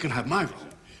 She can have my room,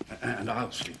 and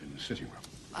I'll sleep in the sitting room.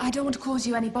 I don't want to cause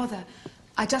you any bother.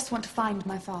 I just want to find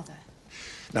my father.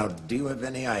 Now, do you have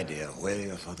any idea where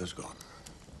your father's gone?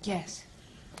 Yes.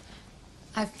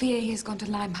 I fear he has gone to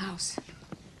Limehouse.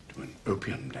 To an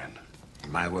opium den.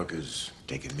 My work has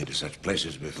taken me to such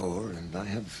places before, and I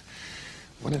have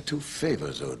one or two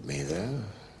favors owed me there.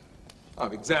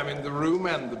 I've examined the room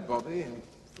and the body, and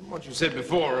from what you said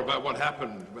before about what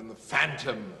happened when the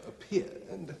phantom appeared,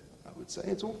 I would say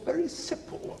it's all very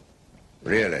simple.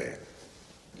 Really?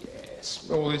 Yes.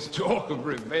 All this talk of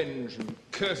revenge and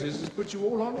curses has put you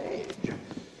all on edge.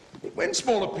 When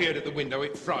Small appeared at the window,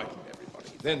 it frightened everybody.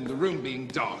 Then the room being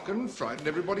darkened frightened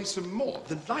everybody some more.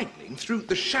 The lightning threw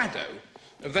the shadow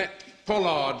of that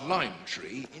pollard lime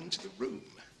tree into the room.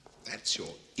 That's your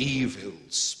evil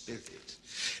spirit.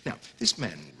 Now, this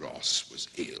man Ross was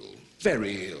ill,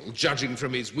 very ill, judging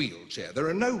from his wheelchair. There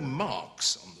are no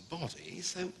marks on the body,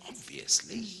 so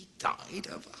obviously he died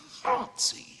of a heart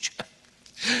siege.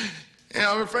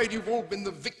 Now, I'm afraid you've all been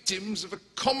the victims of a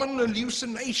common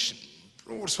hallucination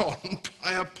brought on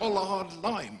by a pollard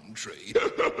lime tree.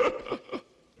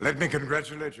 Let me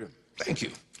congratulate you. Thank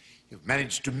you. You've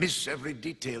managed to miss every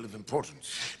detail of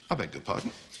importance. I beg your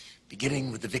pardon?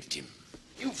 Beginning with the victim.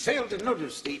 You failed to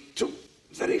notice the two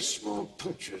very small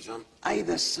punctures on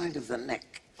either side of the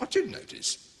neck. I did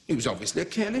notice. He was obviously a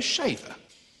careless shaver.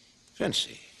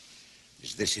 Fancy,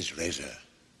 is this his razor?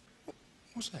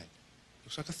 What's that?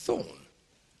 Looks like a thorn.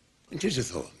 It is a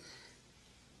thorn.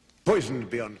 Poisoned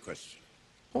beyond question.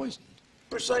 Poisoned?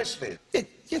 Precisely.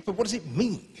 Yes, but what does it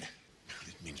mean?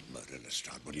 It means murder,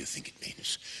 Lestrade. What do you think it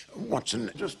means?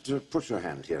 Watson, just put your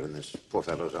hand here in this poor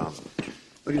fellow's arm.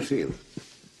 What do you feel?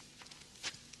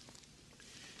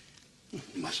 The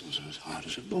muscles are as hard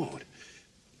as a board.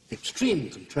 Extreme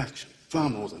contraction, far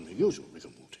more than the usual rigor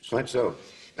mortis. Quite so.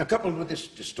 Now, coupled with this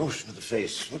distortion of the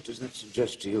face, what does that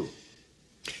suggest to you?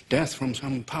 Death from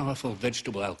some powerful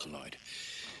vegetable alkaloid.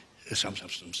 Some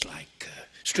substance like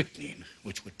strychnine,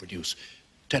 which would produce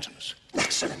tetanus.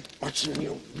 Excellent. Watson,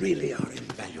 you really are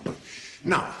invaluable.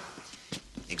 Now,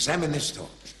 examine this thorn.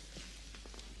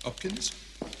 Hopkins?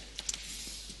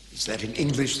 Is that an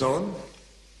English thorn?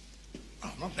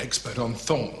 I'm not an expert on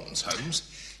thorns,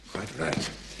 Holmes. Quite right.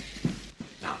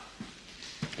 Now,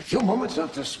 a few moments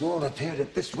after Small appeared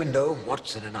at this window,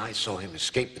 Watson and I saw him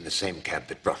escape in the same cab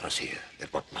that brought us here,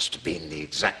 at what must have been the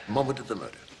exact moment of the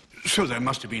murder. So there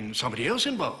must have been somebody else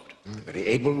involved. Very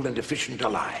able and efficient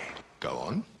ally. Go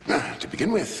on. To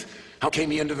begin with, how came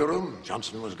he into the room?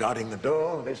 Johnson was guarding the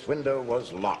door. This window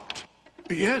was locked.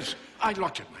 Yes, I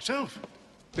locked it myself.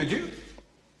 Did you?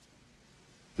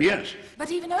 Yes.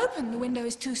 But even open, the window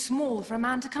is too small for a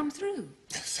man to come through.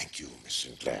 Thank you, Miss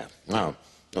Sinclair. Now,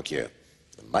 look here.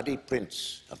 The muddy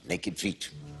prints of naked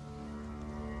feet.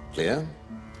 Clear,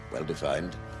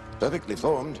 well-defined, perfectly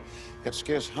formed, yet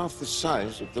scarce half the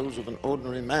size of those of an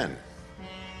ordinary man.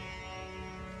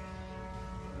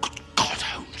 Good God,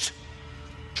 Holmes.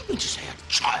 Do you mean to say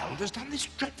a child has done this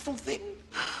dreadful thing?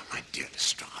 My dear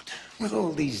Lestrade, with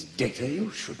all these data,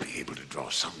 you should be able to draw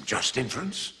some just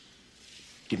inference.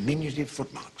 Diminutive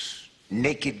footmarks,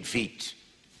 naked feet,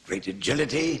 great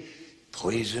agility,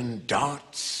 poisoned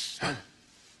darts. Huh?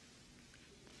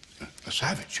 A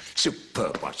savage.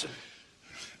 Superb, Watson.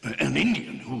 An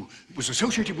Indian who was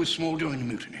associated with Small during the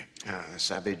mutiny. A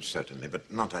savage, certainly,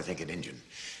 but not, I think, an Indian.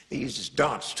 These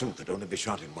darts, too, could only be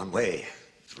shot in one way,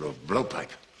 through a blowpipe.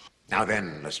 Now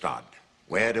then, Lestrade,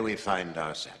 where do we find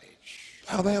our savage?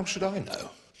 How the hell should I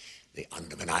know? The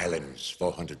Andaman Islands,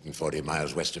 440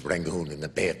 miles west of Rangoon in the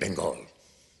Bay of Bengal.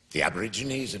 The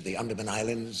Aborigines of the Andaman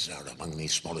Islands are among the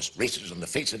smallest races on the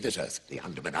face of this earth. The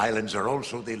Andaman Islands are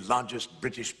also the largest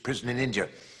British prison in India.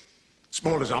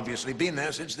 Small has obviously been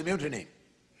there since the mutiny.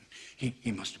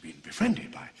 He must have been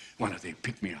befriended by one of the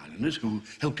Pygmy Islanders who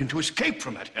helped him to escape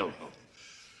from that hellhole.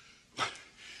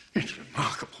 It's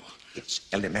remarkable. It's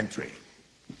elementary.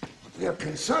 What we are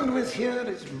concerned with here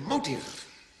is motive.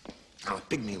 Our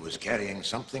Pygmy was carrying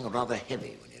something rather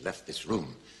heavy when he left this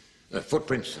room. The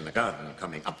footprints in the garden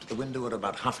coming up to the window are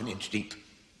about half an inch deep.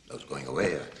 Those going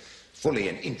away are fully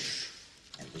an inch.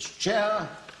 And this chair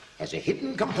has a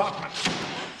hidden compartment.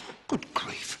 Good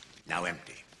grief. Now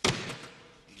empty.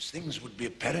 These things would be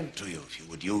apparent to you if you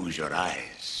would use your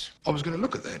eyes. I was going to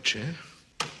look at that chair.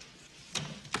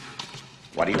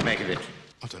 What do you make of it?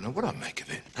 I don't know what I make of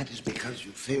it. That is because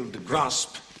you failed to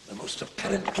grasp the most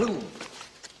apparent clue.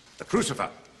 The crucifer.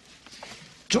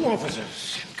 2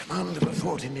 officers in command of a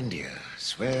fort in India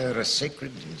swear a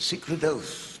sacred and secret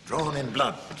oath drawn in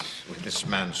blood with this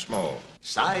man Small.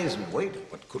 Size and weight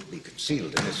of what could be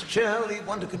concealed in this chair lead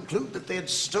one to conclude that they had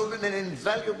stolen an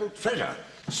invaluable treasure.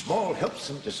 Small helps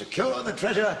them to secure the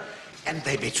treasure, and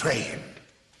they betray him.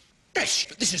 Yes,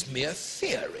 but this is mere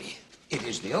theory. It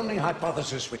is the only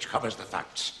hypothesis which covers the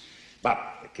facts. But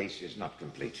the case is not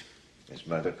complete. This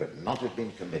murder could not have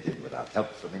been committed without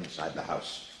help from inside the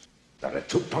house. There are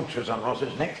 2 punctures on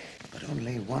Ross's neck, but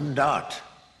only 1 dart.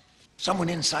 Someone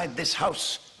inside this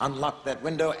house unlocked that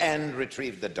window and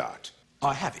retrieved the dart.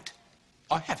 I have it.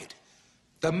 I have it.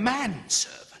 The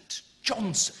manservant,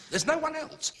 Johnson. There's no one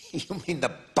else. You mean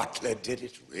the butler did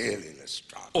it, really,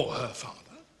 Lestrade? Or her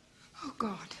father. Oh,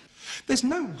 God. There's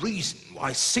no reason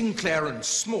why Sinclair and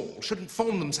Small shouldn't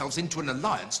form themselves into an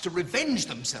alliance to revenge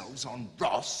themselves on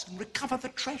Ross and recover the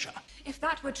treasure. If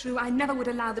that were true, I never would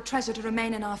allow the treasure to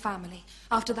remain in our family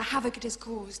after the havoc it has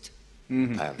caused. I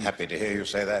am happy to hear you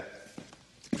say that.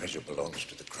 The treasure belongs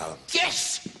to the crown.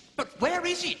 Yes, but where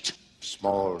is it?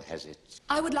 Small has it.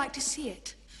 I would like to see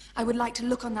it. I would like to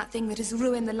look on that thing that has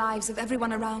ruined the lives of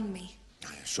everyone around me.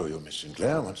 I assure you, Miss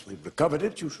Sinclair, once we've recovered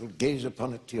it, you shall gaze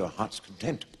upon it to your heart's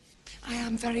content. I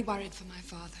am very worried for my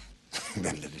father.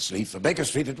 Then let us leave for Baker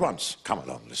Street at once. Come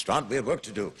along, Lestrade. We have work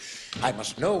to do. I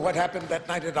must know what happened that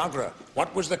night at Agra.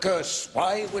 What was the curse?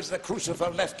 Why was the crucifer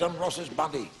left on Ross's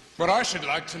body? What I should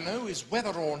like to know is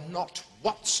whether or not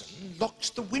Watson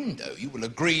locked the window. You will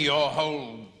agree your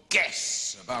whole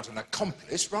guess about an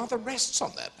accomplice rather rests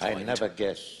on that point. I never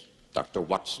guess. Dr.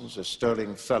 Watson's a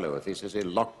sterling fellow. If he says he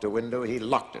locked a window, he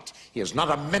locked it. He is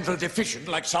not a mental deficient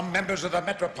like some members of the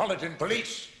Metropolitan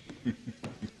Police.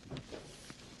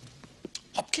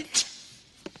 Hopkins?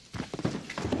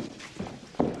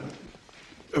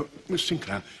 Miss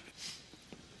Sinclair,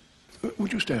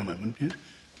 would you stay a moment, please?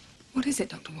 What is it,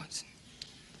 Dr. Watson?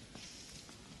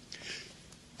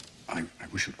 I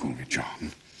wish you'd call me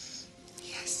John.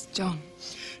 Yes, John.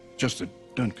 Just that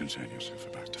don't concern yourself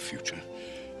about the future.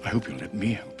 I hope you'll let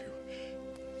me help you.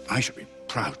 I should be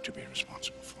proud to be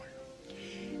responsible for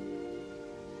you.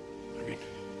 I mean,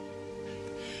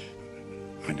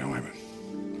 I know I'm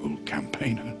an old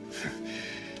campaigner.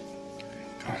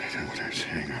 God, I don't know what I'm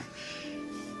saying.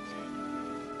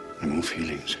 I'm all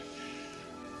feelings.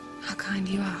 How kind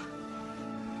you are.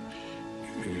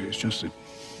 It's just that,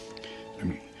 I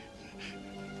mean,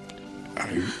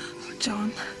 Oh,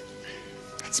 John,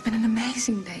 it's been an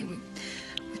amazing day.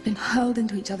 We've been hurled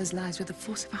into each other's lives with the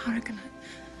force of a hurricane.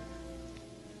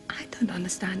 I don't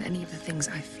understand any of the things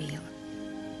I feel.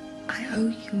 I owe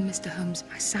you, Mr. Holmes,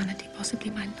 my sanity, possibly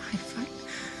my life.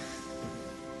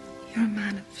 You're a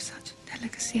man of such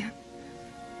delicacy.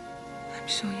 I'm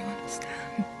sure you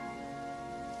understand.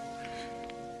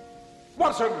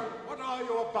 Watson, what are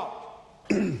you about?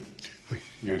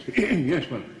 Yes, yes,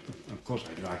 well, of course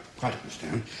I do. I quite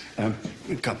understand.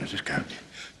 Come, let us go.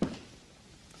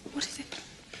 What is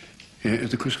it?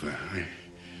 The crucifer.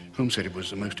 Holmes said it was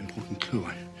the most important clue.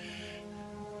 I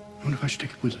wonder if I should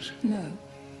take it with us. No.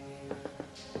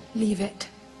 Leave it.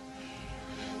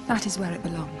 That is where it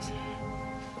belongs.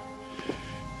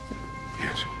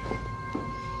 Yes.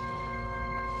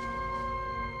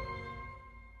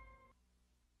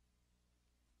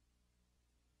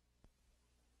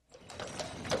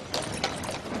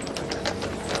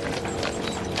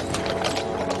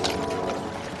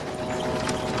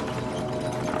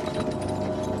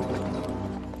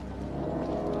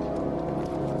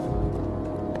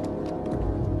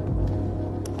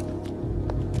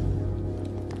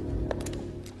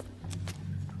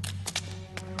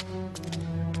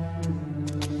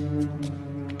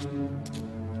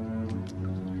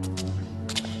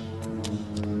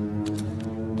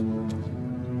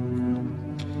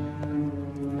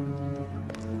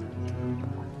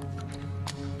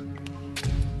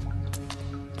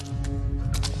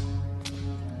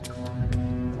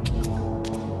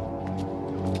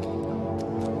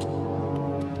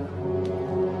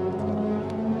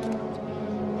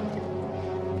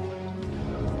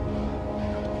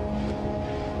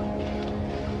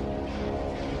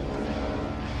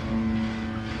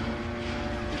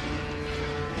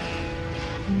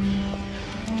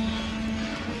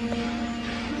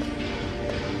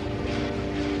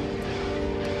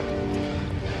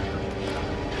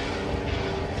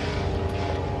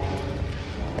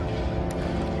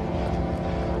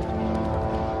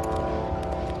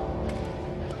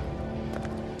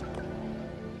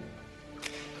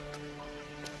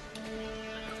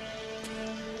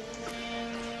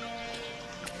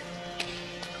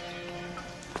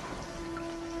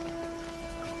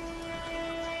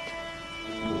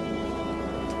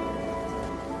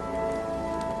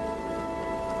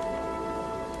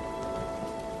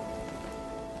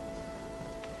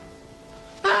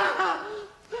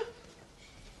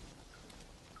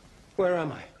 Where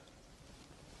am I?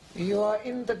 You are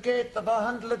in the gate of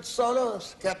 100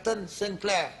 solos, Captain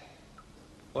Sinclair.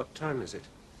 What time is it?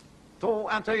 To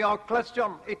answer your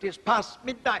question, it is past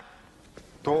midnight.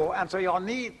 To answer your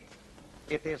need,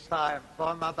 it is time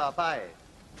for another bite.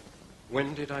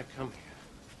 When did I come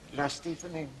here? Last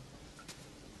evening.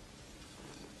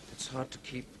 It's hard to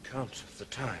keep count of the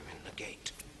time in the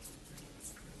gate.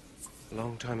 A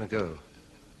long time ago,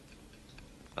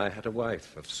 I had a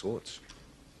wife of sorts.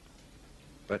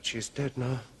 But she's dead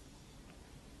now.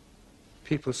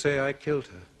 People say I killed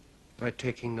her by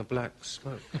taking the black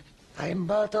smoke. I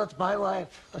murdered my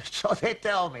wife, so they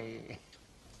tell me.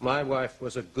 My wife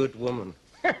was a good woman.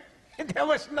 There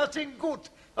was nothing good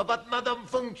about Madame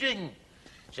Feng Jing.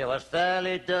 She was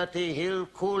fairly dirty hill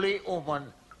coolie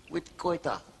woman with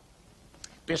goiter.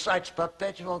 Besides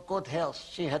perpetual good health,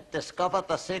 she had discovered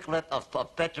the secret of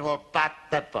perpetual bad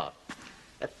temper.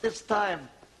 At this time,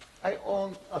 I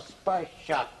owned a spice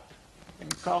shop in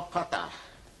Calcutta.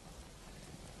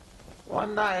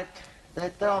 One night, they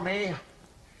tell me,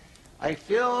 I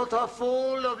filled her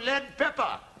full of lead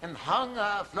pepper and hung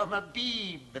her from a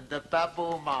beam in the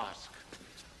bamboo mosque.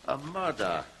 A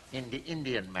murder in the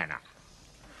Indian manner.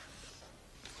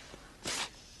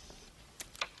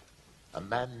 A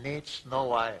man needs no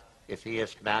wife if he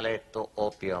is married to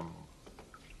opium.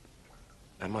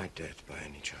 Am I dead by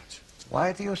any chance?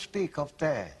 Why do you speak of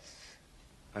death?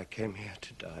 I came here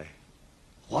to die.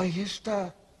 Why is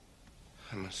that?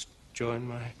 I must join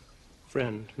my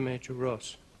friend, Major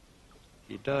Ross.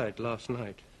 He died last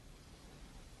night.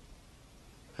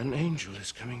 An angel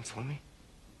is coming for me.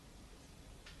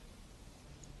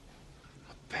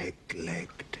 A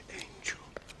peg-legged angel.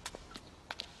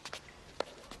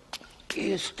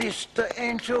 Is this the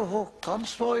angel who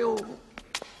comes for you?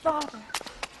 Father,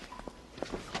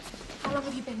 how long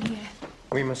have you been here?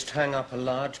 We must hang up a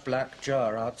large black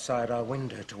jar outside our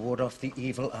window to ward off the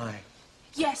evil eye.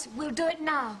 Yes, we'll do it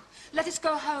now. Let us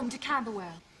go home to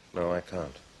Camberwell. No, I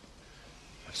can't.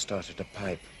 I've started a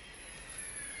pipe.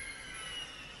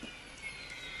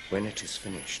 When it is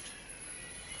finished,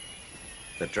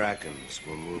 the dragons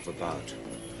will move about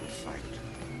and fight.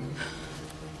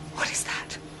 What is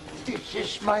that? This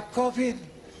is my coffin.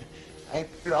 I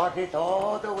brought it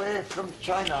all the way from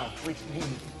China with me.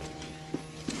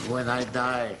 When I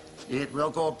die, it will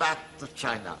go back to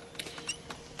China.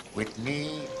 With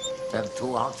me and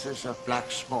 2 ounces of black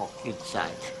smoke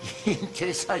inside, in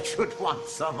case I should want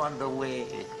some on the way.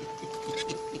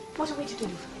 What are we to do?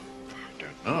 I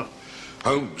don't know.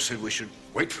 Holmes said we should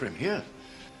wait for him here.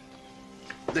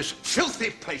 This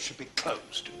filthy place should be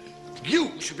closed.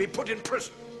 You should be put in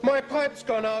prison. My pipe's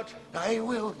gone out. I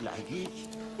will like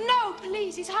it. No,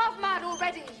 please, he's half mad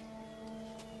already.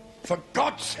 For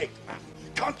God's sake, man,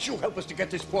 can't you help us to get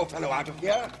this poor fellow out of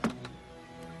here?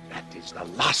 That is the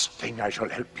last thing I shall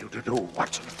help you to do,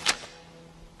 Watson.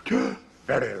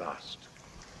 Very last.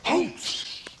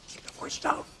 Holmes! Keep the voice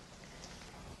down.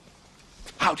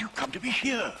 How do you come to be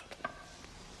here?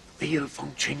 Real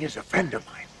Feng Ching is a friend of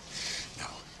mine. Now,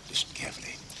 listen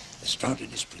carefully. Lestrade and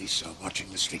his police are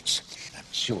watching the streets. That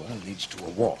sewer leads to a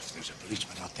wharf. There's a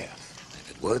policeman out there. I've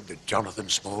had word that Jonathan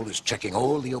Small is checking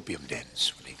all the opium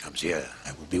dens. When he comes here,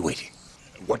 I will be waiting.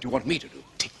 What do you want me to do?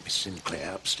 Take Miss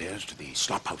Sinclair upstairs to the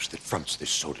slop house that fronts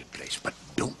this sordid place. But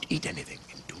don't eat anything,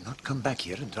 and do not come back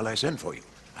here until I send for you.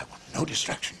 I want no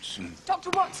distractions.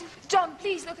 Dr. Watson, John,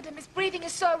 please look at him. His breathing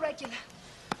is so irregular.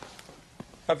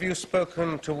 Have you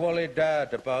spoken to Wally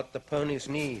Dad about the pony's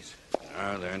knees?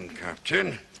 Now then,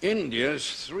 Captain,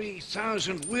 India's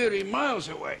 3,000 weary miles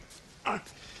away.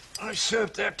 I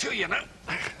served there too, you know.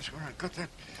 That's where I got that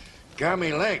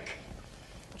gammy leg.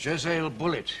 Jezzail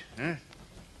bullet, eh?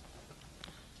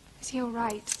 Is he all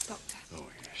right, Doctor? Oh,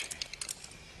 yes.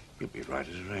 He'll be right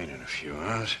as rain in a few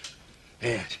hours.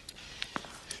 Yes.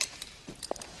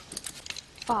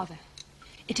 Father,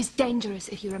 it is dangerous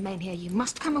if you remain here. You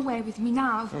must come away with me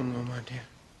now. Oh, no, my dear.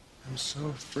 I'm so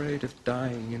afraid of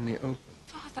dying in the open.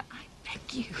 Father, I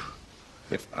beg you.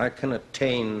 If I can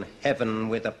attain heaven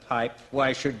with a pipe,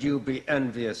 why should you be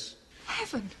envious?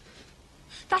 Heaven?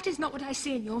 That is not what I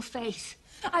see in your face.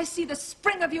 I see the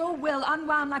spring of your will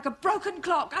unwound like a broken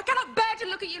clock. I cannot bear to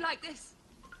look at you like this.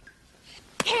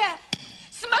 Here,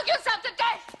 smoke yourself to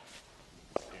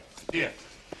death! Here.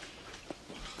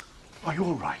 Are you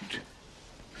all right?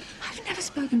 I've never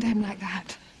spoken to him like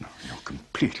that. No, you're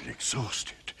completely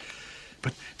exhausted.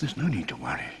 But there's no need to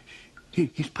worry.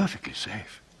 He's perfectly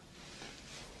safe.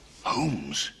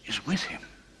 Holmes is with him.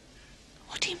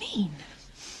 What do you mean?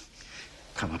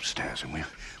 Come upstairs and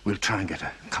we'll try and get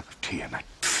a cup of tea in that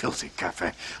filthy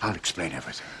cafe. I'll explain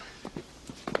everything.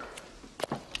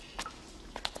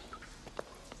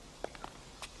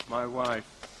 My wife.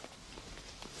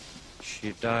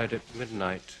 She died at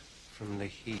midnight from the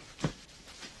heat.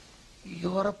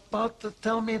 You are about to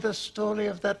tell me the story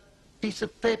of that piece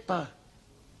of paper.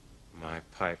 My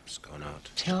pipe's gone out.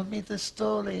 Tell me the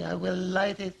story. I will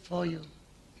light it for you.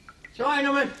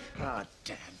 Chinaman! Ah,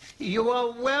 damn. You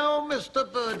are well,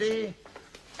 Mr. Birdie.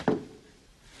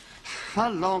 How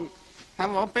long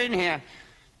have I been here?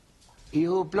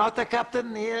 You brought the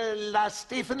captain here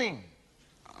last evening.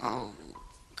 Oh,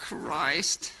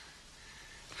 Christ.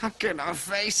 How can I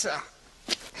face her?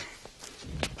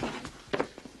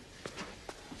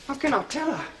 How can I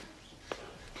tell her?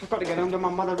 I've got to get home to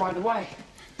my mother right away.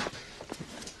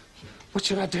 What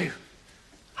should I do?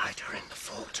 Hide her in the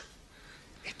fort.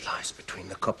 It lies between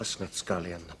the Coppersmith's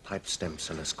Gully and the Pipe Stem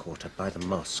Sellers' Quarter by the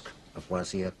mosque of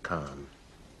Wazir Khan.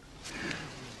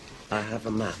 I have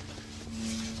a map.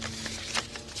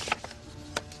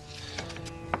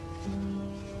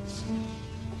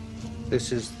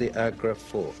 This is the Agra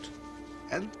Fort.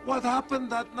 And what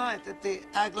happened that night at the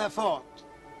Agra Fort?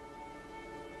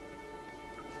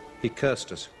 He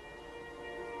cursed us.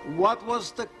 What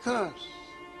was the curse?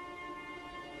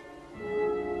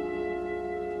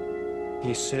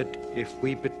 He said if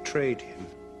we betrayed him...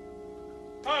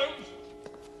 Holmes!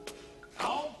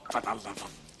 Oh, for the love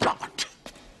of God!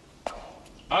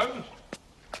 Holmes?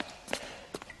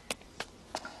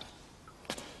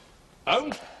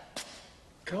 Holmes?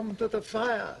 Come to the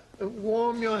fire.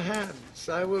 Warm your hands.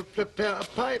 I will prepare a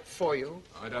pipe for you.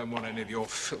 I don't want any of your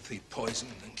filthy poison,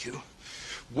 thank you.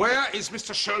 Where is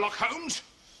Mr. Sherlock Holmes?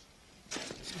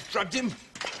 You've drugged him.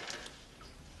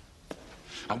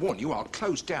 I warn you, I'll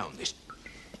close down this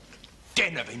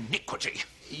den of iniquity.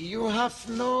 You have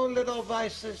no little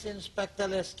vices, Inspector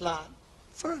Lestrade.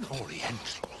 For an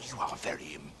Oriental, you are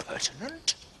very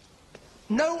impertinent.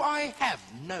 No, I have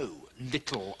no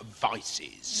little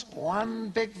vices. One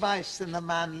big vice in the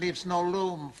man leaves no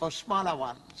room for smaller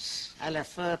ones. I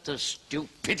refer to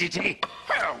stupidity.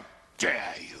 How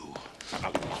dare you? For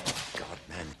the love of God,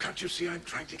 man, can't you see I'm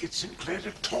trying to get Sinclair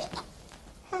to talk?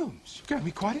 Holmes, you gave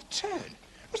me quite a turn.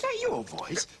 Was that your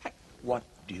voice? What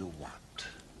do you want?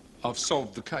 I've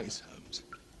solved the case, Holmes.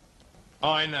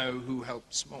 I know who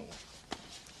helped Small.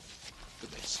 For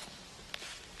this.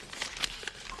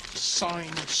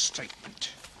 Signed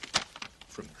statement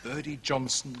from Birdie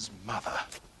Johnson's mother.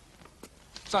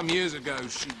 Some years ago,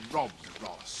 she robbed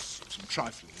Ross of some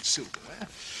trifling silverware.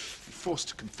 He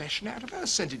forced a confession out of her,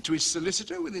 sent it to his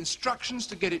solicitor with instructions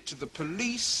to get it to the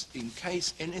police in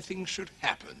case anything should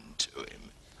happen to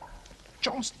him.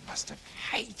 Johnson must have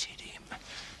hated him.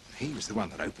 He was the one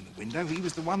that opened the window. He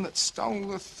was the one that stole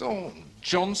the thorn.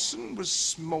 Johnson was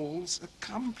Small's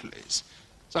accomplice.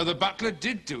 So the butler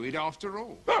did do it after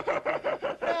all. Oh,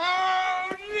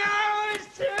 no,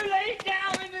 it's too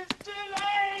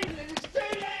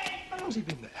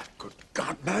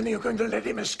And you're going to let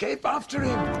him escape after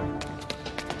him?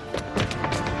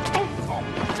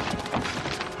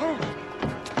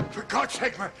 For God's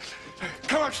sake, man.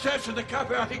 Come upstairs to the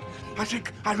cafe. I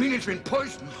think Irene's been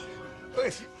poisoned.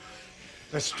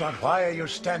 Lestrade, why are you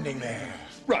standing there?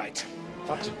 Right.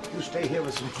 Watson, you stay here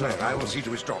with Sinclair. I will see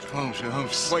to his daughter. Holmes,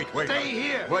 wait. Stay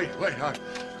here. Wait.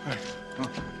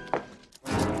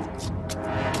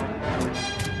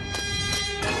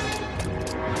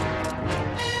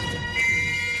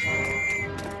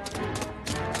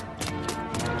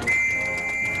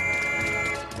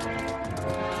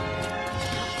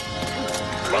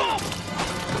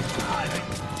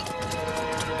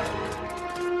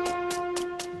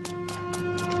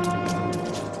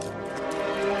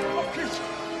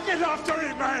 Get after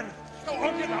him, man! Go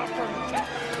on, get after him!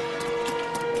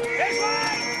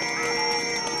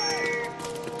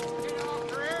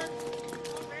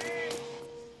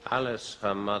 Alice,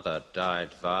 her mother,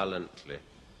 died violently.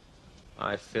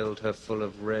 I filled her full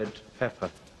of red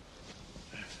pepper.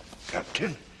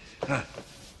 Captain, I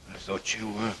thought you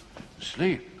were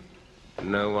asleep.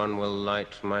 No one will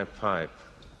light my pipe.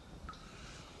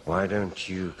 Why don't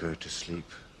you go to sleep?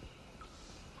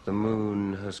 The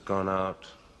moon has gone out.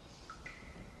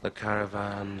 The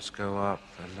caravans go up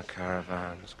and the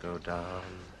caravans go down.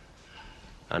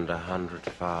 And 100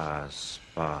 fires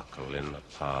sparkle in the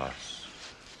pass.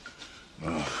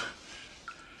 Oh.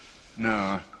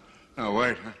 No,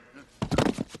 wait.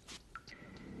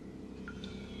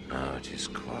 Now it is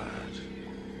quiet.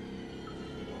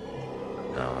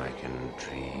 Now I can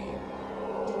dream.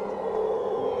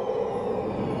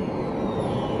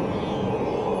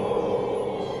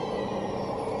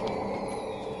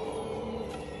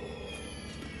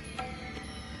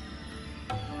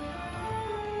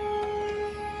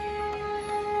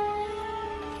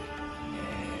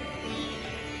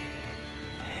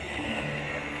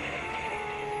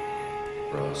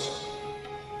 Ross,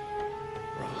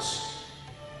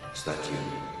 is that you?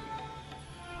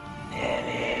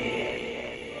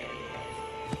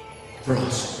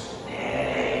 Ross.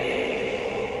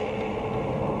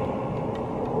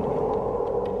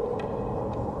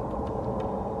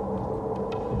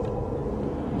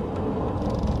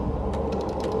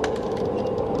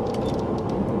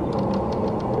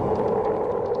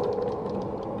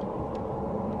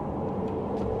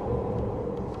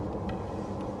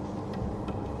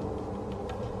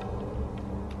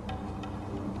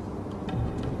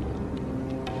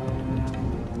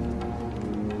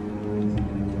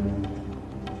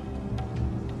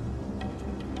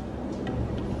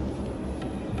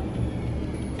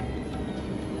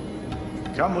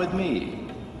 Come with me.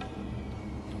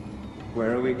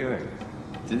 Where are we going?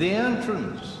 To the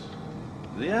entrance.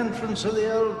 The entrance of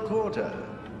the old quarter.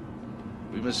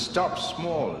 We must stop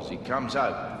Small as he comes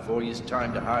out before he's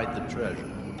time to hide the treasure.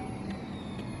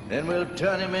 Then we'll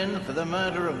turn him in for the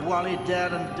murder of Wali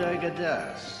Dad and Durga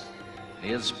Das.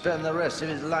 He'll spend the rest of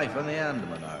his life on the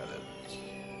Andaman Islands.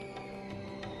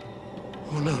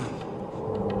 Oh, no.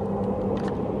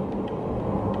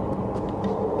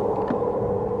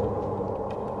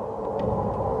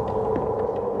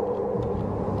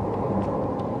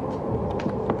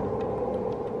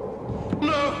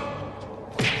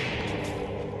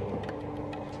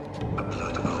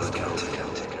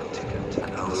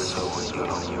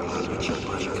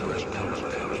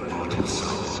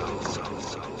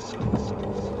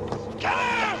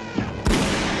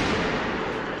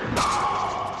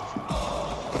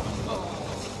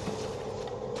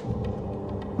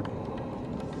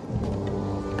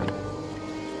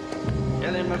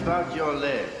 Tell him about your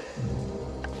leg.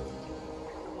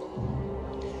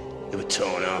 They were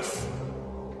torn off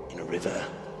in a river.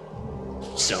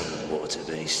 Some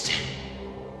water-based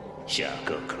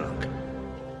shark or croc.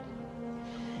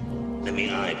 And my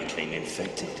eye became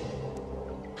infected.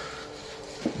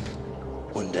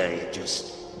 One day it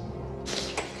just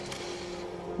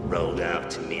rolled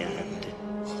out in my hand.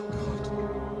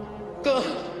 God!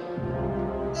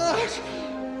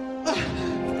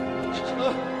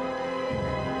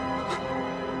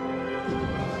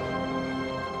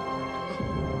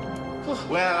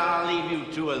 Well, I'll leave you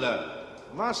two alone.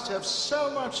 Must have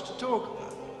so much to talk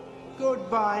about.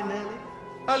 Goodbye, Nellie.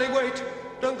 Ali, wait!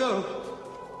 Don't go!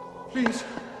 Please.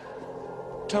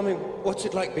 Tell me, what's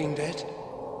it like being dead?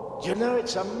 You know,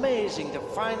 it's amazing to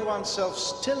find oneself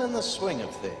still in the swing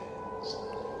of things.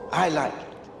 I like it.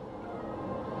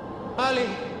 Ali!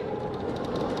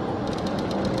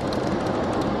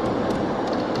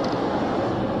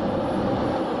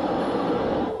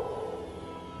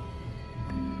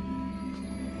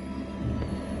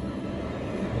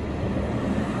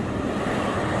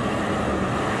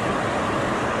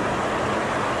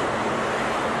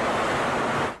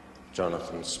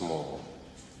 Jonathan Small.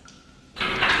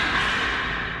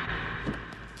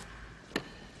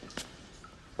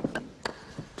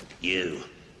 You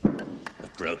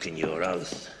have broken your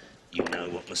oath. You know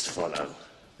what must follow.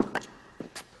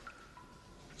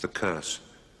 The curse.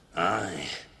 Aye.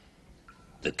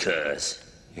 The curse.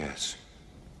 Yes.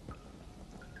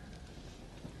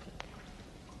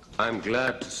 I'm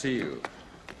glad to see you.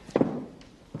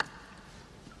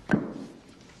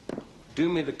 Do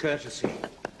me the courtesy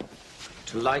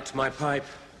to light my pipe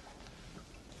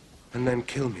and then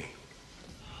kill me.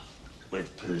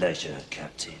 With pleasure,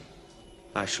 Captain.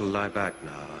 I shall lie back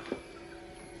now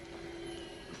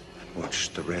and watch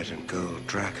the red and gold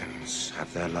dragons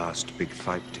have their last big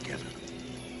fight together.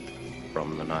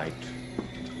 From the night,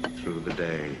 through the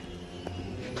day,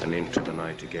 and into the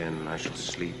night again, I shall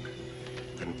sleep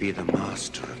and be the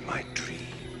master of my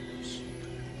dreams.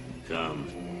 Come.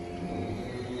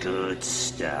 Good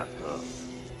step up.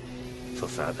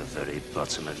 For out the very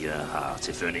bottom of your heart,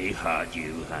 if any heart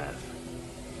you have.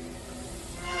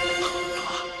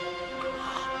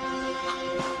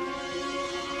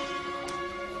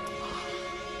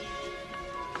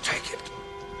 Take it.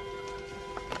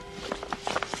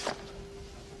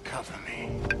 Cover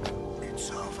me.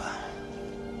 It's over.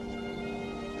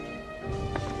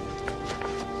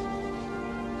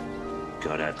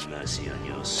 God have mercy on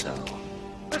your soul.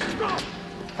 Stop!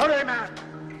 Hurry, man!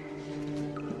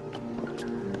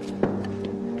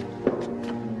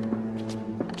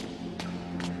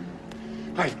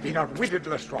 I've been outwitted,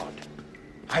 Lestrade.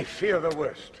 I fear the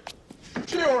worst.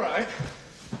 She all right?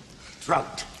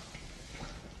 Drugged.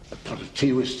 A pot of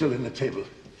tea was still in the table,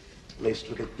 laced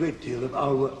with a great deal of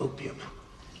our opium.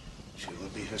 She will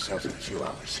be herself in a few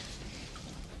hours.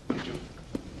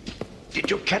 Did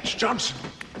you catch Johnson?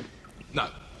 No.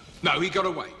 No, he got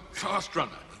away. Fast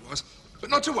runner, he was. But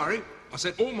not to worry. I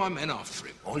sent all my men after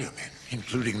him. All your men,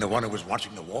 including the one who was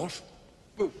watching the wharf?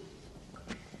 Well,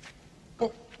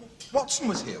 Watson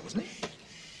was here, wasn't he?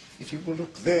 If you will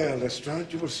look there,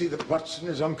 Lestrade, you will see that Watson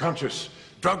is unconscious.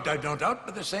 Drugged, I don't doubt,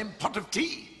 with the same pot of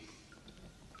tea.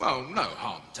 Well, no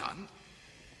harm done.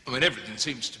 I mean, everything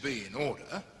seems to be in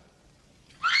order.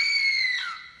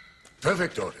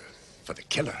 Perfect order for the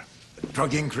killer. The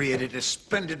drugging created a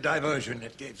splendid diversion.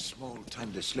 It gave Small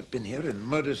time to slip in here and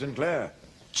murder Sinclair.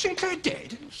 Sinclair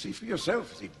dead? See for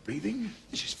yourself. Is he breathing?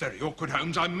 This is very awkward,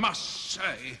 Holmes, I must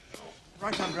say.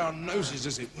 Right under our noses,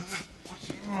 as it were.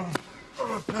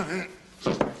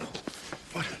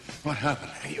 What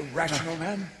happened? Are you rational,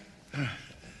 man?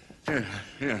 Yeah,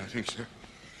 I think so.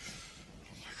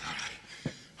 Oh, my God.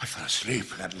 I fell asleep.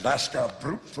 That Lascar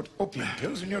brute put opium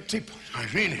pills in your teapot.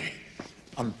 Irene.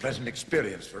 Unpleasant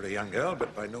experience for a young girl,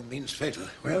 but by no means fatal.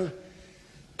 Well?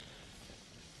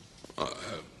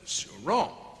 Holmes, you're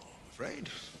wrong, I'm afraid.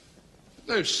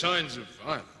 No signs of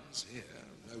violence here.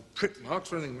 No prick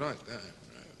marks or anything like that.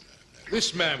 No.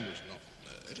 This man was not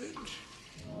murdered.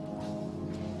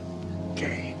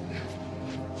 Jane,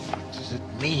 what does it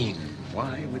mean?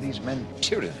 Why were these men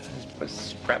tyrannized by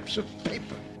scraps of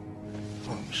paper?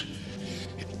 Holmes,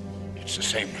 it's the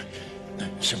same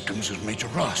symptoms as Major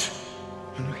Ross.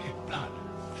 And look here, blood.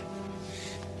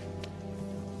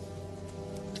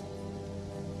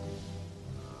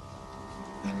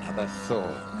 Another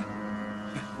thorn.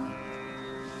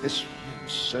 This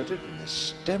inserted in the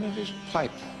stem of his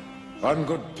pipe. One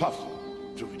good puff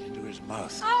drew it into his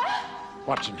mouth.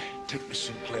 Watson, take Miss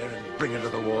Sinclair and bring her to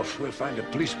the wharf. We'll find a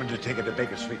policeman to take her to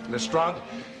Baker Street. Lestrade,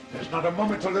 there's not a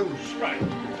moment to lose. Right.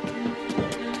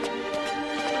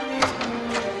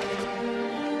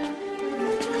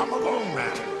 Come along,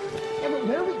 man. Yeah, but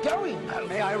where are we going?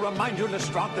 May I remind you,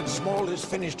 Lestrade, that Small has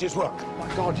finished his work. My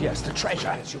God, yes, the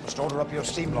treasure. Yes, you must order up your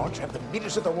steam launch, have them meet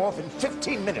us at the wharf in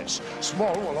 15 minutes.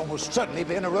 Small will almost certainly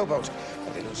be in a rowboat,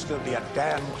 but it'll still be a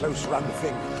damn close-run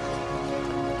thing.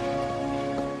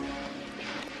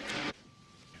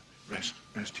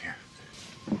 Rest here.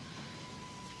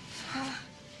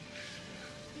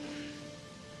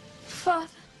 Father.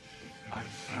 I'm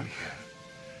here.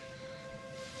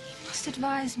 You must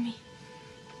advise me.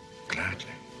 Gladly.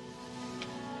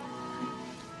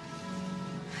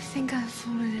 I think I've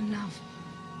fallen in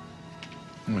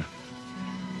love.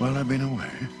 While I've been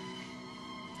away,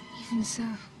 Even so,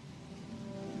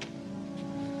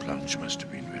 plunge must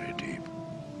have been very deep.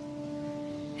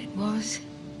 it was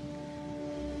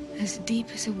as deep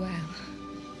as a well.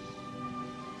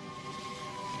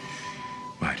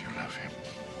 Why do you love him?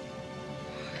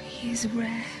 He is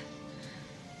rare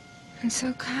and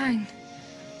so kind.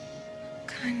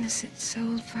 Kindness, it's so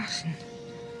old-fashioned.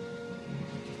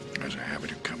 Has a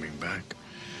habit of coming back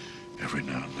every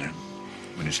now and then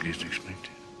when it's least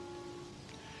expected.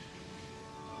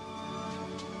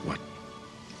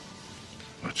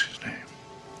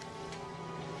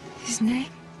 His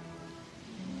name?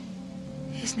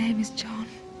 His name is John.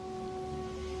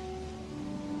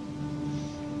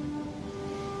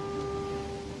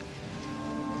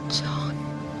 John.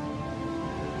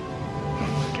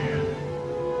 Oh, dear.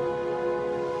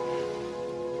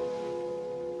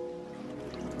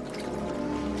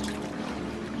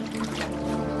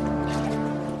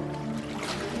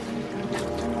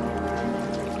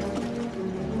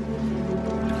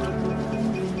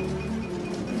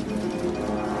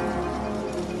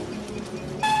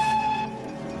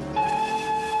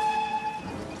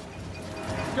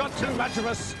 Got too much of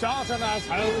a start on us,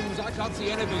 Holmes. I can't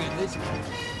see anything in this.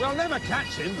 We'll never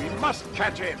catch him. We must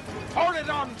catch him. Hold it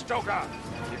on, Stoker.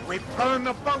 If we burn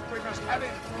the boat, we must have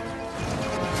him.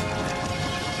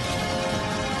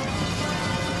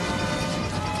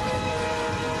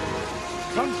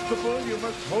 Constable, you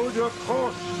must hold your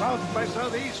course south by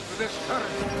southeast for this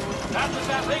current. That's the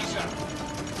southeast, sir.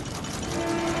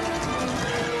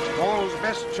 Paul's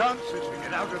best chance is to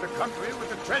get out of the country with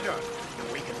the treasure.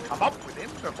 If we can come up with him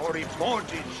before he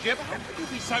boards his ship. How can you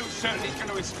be so certain he's going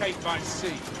to escape by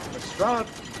sea? Lestrade,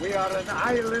 we are an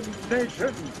island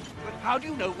nation. But how do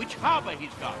you know which harbor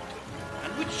he's got?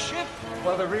 And which ship?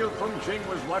 While the real Fung Ching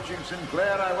was watching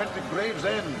Sinclair, I went to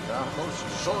Gravesend, our most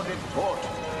sordid port.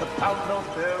 The pound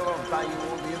note there will buy you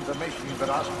all the information you could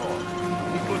ask for.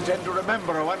 People tend to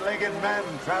remember a one-legged man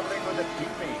traveling with a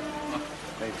teepee.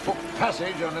 They booked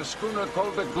passage on a schooner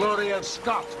called the Gloria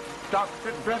Scott, docked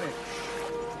at Greenwich.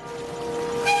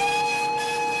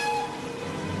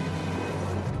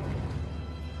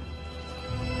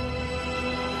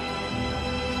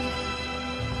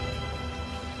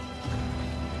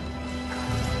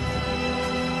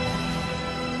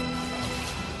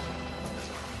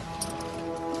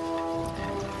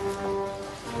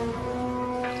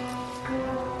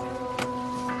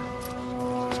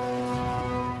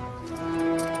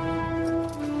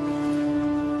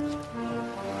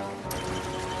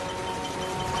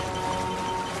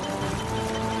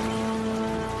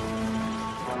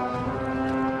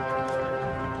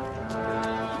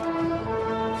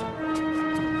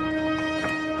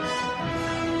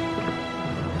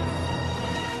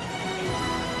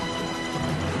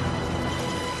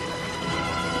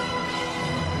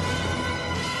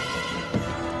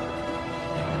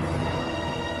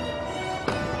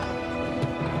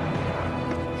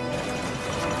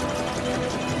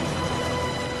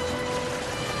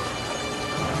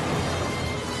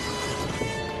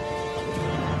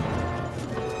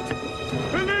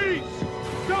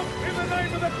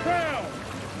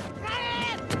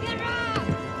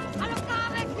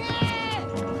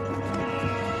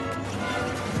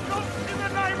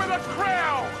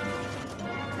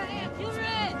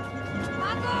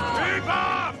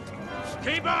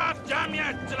 Keep off, damn you,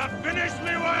 till I finish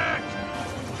me work!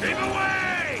 Keep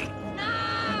away!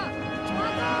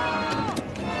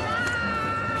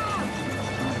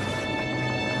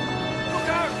 Look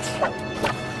out!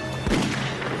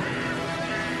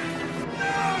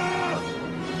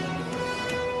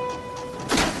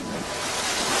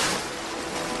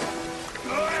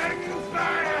 Going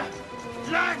fire!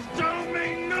 That don't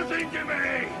mean nothing to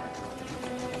me!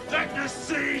 Let the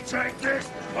sea take this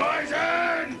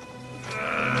poison!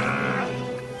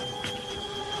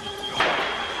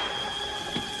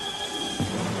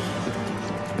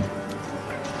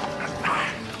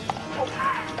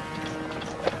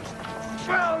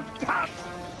 Well done!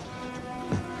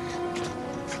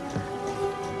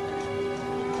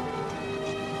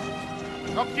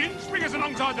 Hopkins, bring us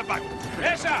alongside the boat.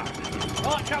 Yes, sir.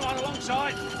 Right, come on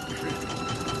alongside.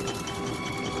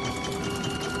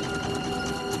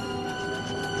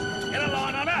 Get a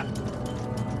line on her.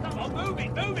 Come on, move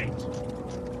it, move it.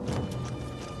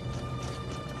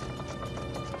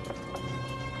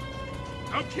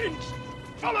 Hopkins,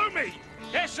 follow me.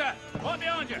 Yes, sir. Right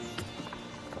behind you.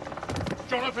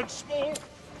 Jonathan Small,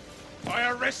 I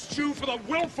arrest you for the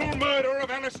willful murder of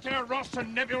Alistair Ross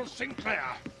and Neville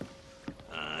Sinclair.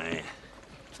 Aye.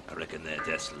 I reckon their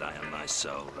deaths lie on my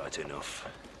soul right enough.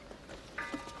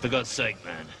 For God's sake,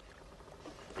 man.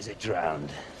 Is it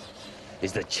drowned?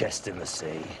 Is the chest in the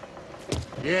sea?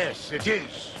 Yes, it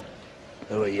is.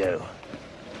 Who are you?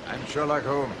 I'm Sherlock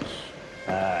Holmes.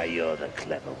 Ah, you're the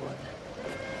clever one.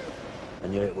 I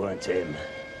knew it weren't him.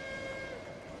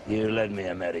 You led me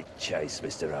a merry chase,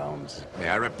 Mr. Holmes. May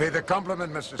I repay the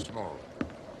compliment, Mr. Small?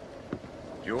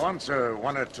 Do you answer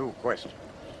one or two questions?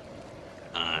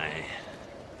 Aye.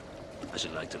 I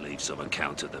should like to leave some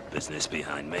account of the business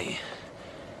behind me.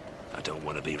 I don't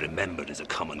want to be remembered as a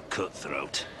common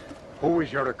cutthroat. Who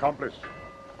is your accomplice?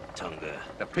 Tonga.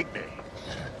 The pygmy.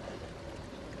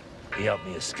 He helped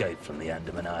me escape from the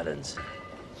Andaman Islands.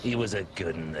 He was a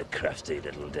good and a crafty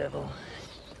little devil.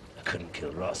 I couldn't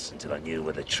kill Ross until I knew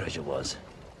where the treasure was.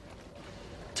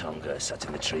 Tonga sat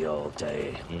in the tree all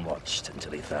day and watched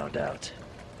until he found out.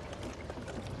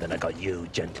 Then I got you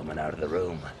gentlemen out of the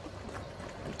room,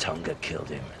 and Tonga killed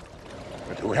him.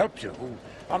 But who helped you? Who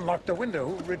unlocked the window?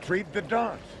 Who retrieved the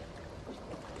dart?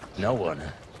 No one.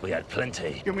 We had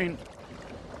plenty. You mean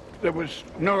there was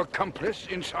no accomplice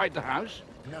inside the house?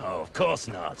 No, of course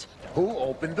not. Who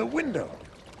opened the window?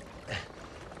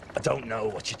 I don't know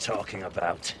what you're talking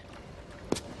about.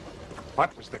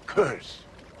 What was the curse?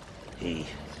 He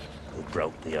who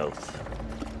broke the oath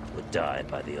would die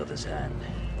by the other's hand.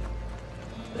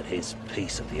 That his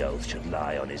piece of the oath should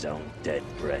lie on his own dead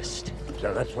breast.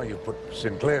 So that's why you put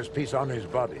Sinclair's piece on his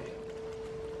body?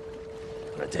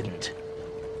 But I didn't.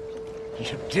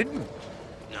 You didn't?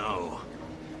 No.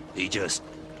 He just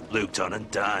looked on and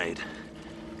died.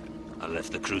 I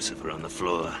left the crucifer on the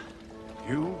floor.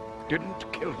 You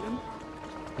didn't kill him?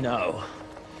 No.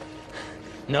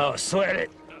 No, swear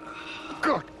it.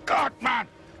 Good God, man!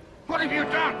 What have you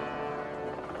done?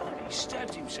 He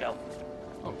stabbed himself.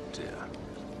 Oh, dear.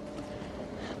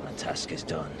 My task is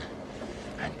done.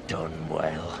 And done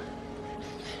well.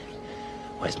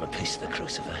 Where's my piece of the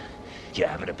crucifer? You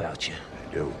have it about you?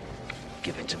 I do.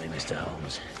 Give it to me, Mr.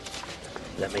 Holmes.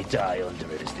 Let me die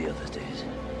under it as the others did.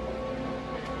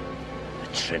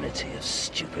 A trinity of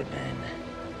stupid men.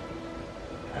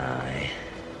 Aye.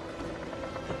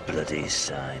 The bloody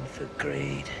sign for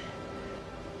greed.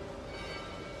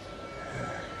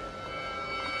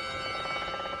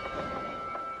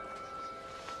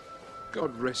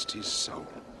 God rest his soul.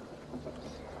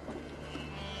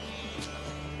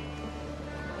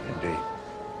 Indeed.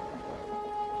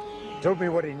 He told me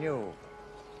what he knew.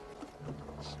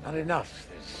 It's not enough.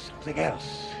 There's something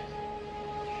else.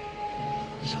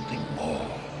 Something more.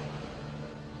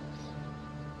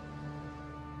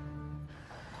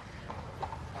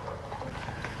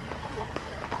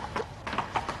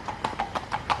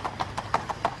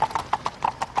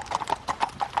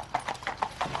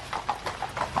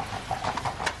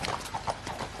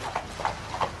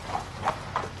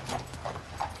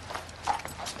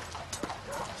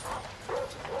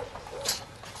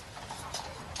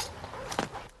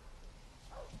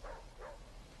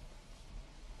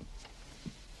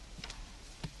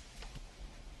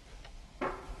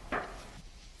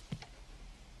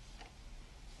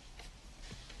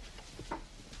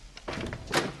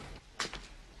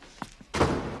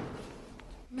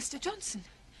 Mr. Johnson.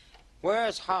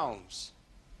 Where's Holmes?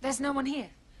 There's no one here.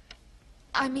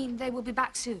 I mean, they will be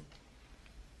back soon.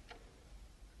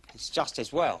 It's just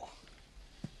as well.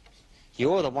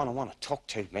 You're the one I want to talk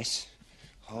to, miss.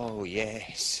 Oh,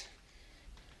 yes.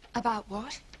 About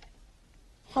what?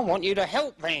 I want you to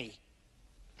help me.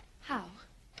 How?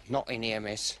 Not in here,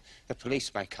 miss. The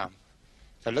police may come.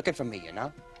 They're looking for me, you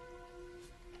know.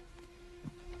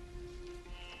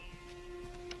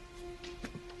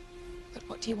 But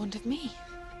what do you want of me?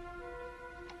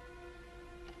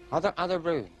 Are there other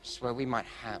rooms where we might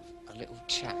have a little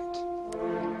chat?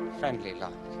 Friendly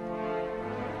like.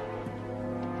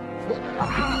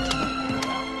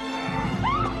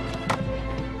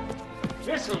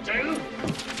 This'll do.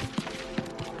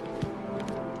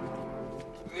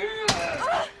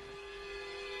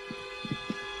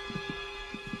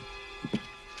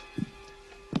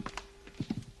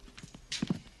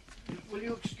 Will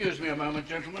you excuse me a moment,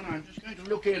 gentlemen? I'm just going to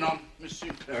look in on Miss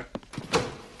Sinclair.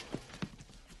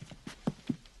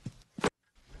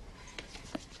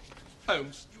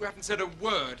 Holmes, you haven't said a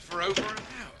word for over an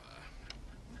hour.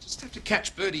 Just have to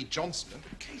catch Bertie Johnson and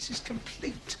the case is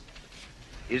complete.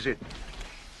 Is it?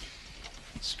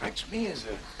 It strikes me as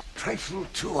a trifle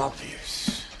too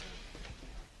obvious.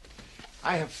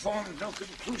 I have formed no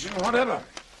conclusion whatever.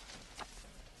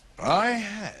 I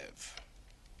have.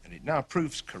 And it now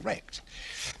proves correct.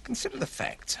 Consider the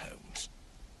facts, Holmes.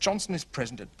 Johnson is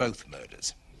present at both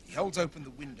murders. He holds open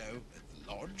the window at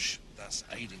the lodge, thus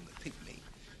aiding the pygmy.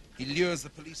 He lures the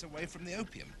police away from the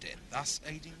opium den, thus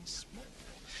aiding Small.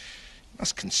 You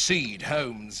must concede,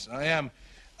 Holmes, I am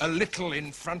a little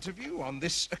in front of you on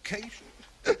this occasion.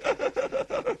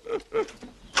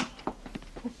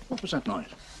 What was that noise?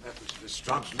 That was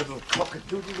Lestrade's little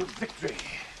cockadoodle of victory.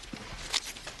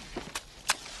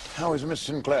 How is Miss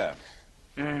Sinclair?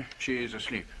 She is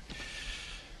asleep.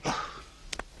 Oh,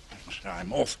 I must say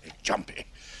I'm awfully jumpy.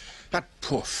 That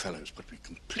poor fellow's put me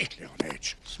completely on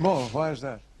edge. Small, why is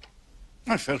that?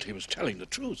 I felt he was telling the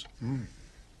truth.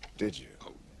 Did you?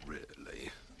 Oh,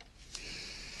 really?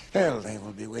 Well, they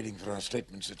will be waiting for our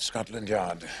statements at Scotland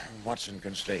Yard. Watson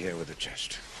can stay here with the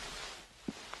chest.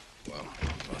 Well,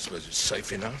 I suppose it's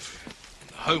safe enough. In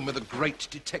the home of the great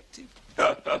detective.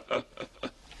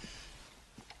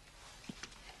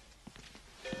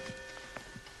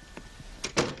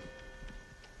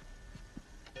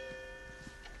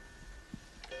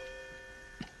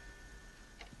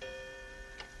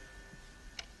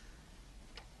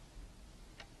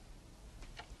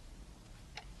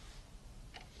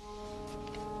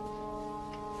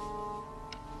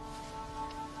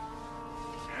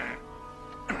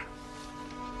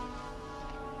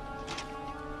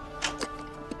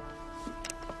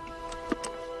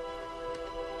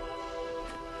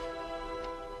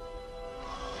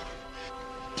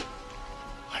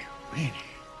 Irene,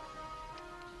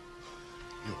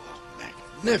 you are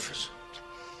magnificent.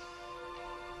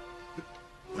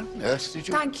 What on earth did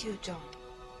you... Thank you, John.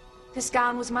 This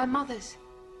gown was my mother's.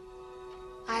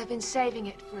 I have been saving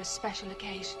it for a special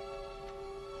occasion.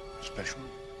 Special?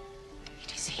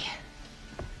 It is here.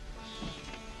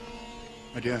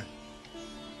 My dear,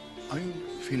 are you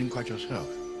feeling quite yourself?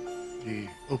 The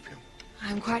opium?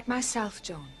 I am quite myself,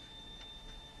 John.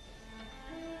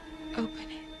 Open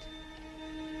it.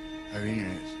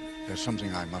 Irene, there's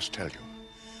something I must tell you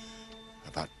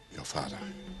about your father.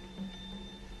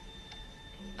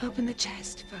 Open the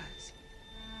chest first.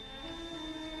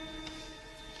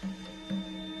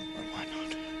 Well, why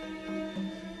not?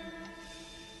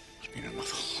 There's been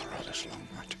enough horror this long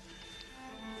night.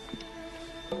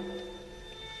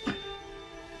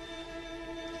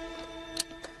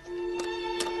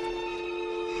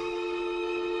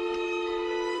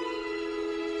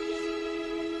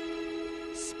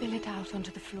 Spill it out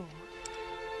onto the floor.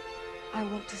 I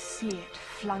want to see it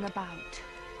flung about.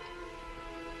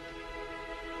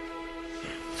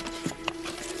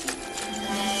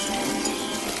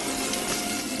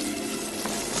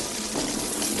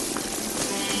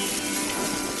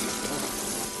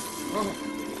 Oh,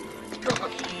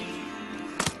 God.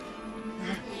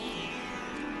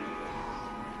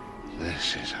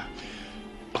 This is a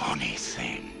bonny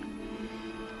thing.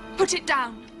 Put it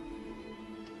down.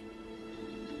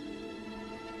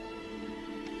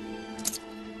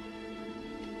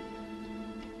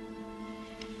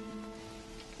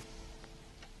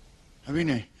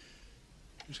 Irene,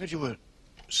 you said you were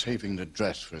saving the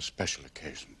dress for a special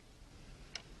occasion.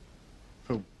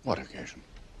 For what occasion?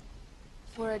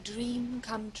 For a dream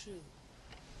come true.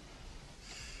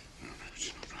 No,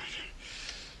 it's not right.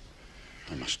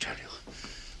 I must tell you.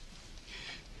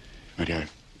 My dear,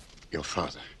 your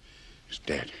father is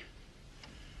dead.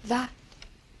 That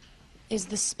is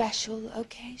the special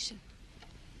occasion.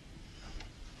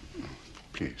 Oh,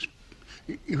 please,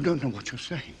 you don't know what you're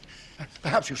saying.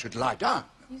 Perhaps you should lie down.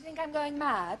 You think I'm going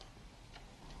mad?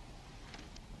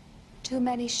 Too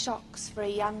many shocks for a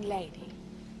young lady.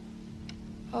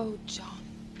 Oh, John.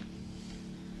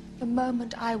 The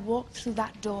moment I walked through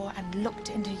that door and looked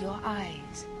into your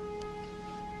eyes,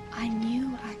 I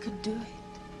knew I could do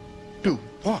it. Do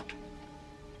what?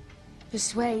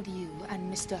 Persuade you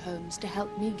and Mr. Holmes to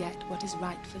help me get what is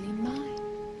rightfully mine.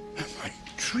 Am I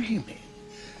dreaming?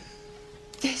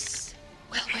 This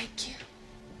will wake you.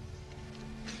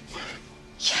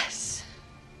 Yes.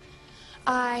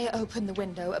 I opened the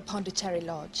window at Pondicherry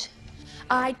Lodge.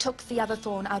 I took the other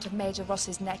thorn out of Major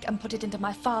Ross's neck and put it into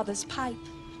my father's pipe.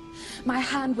 My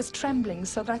hand was trembling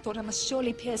so that I thought I must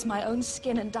surely pierce my own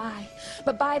skin and die.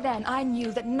 But by then I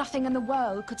knew that nothing in the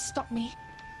world could stop me.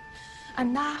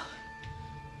 And now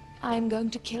I am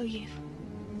going to kill you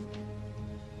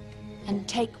and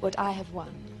take what I have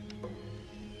won.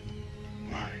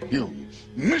 Why, you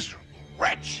miserable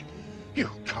wretch! You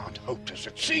can't hope to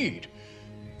succeed.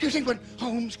 Do you think when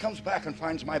Holmes comes back and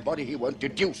finds my body, he won't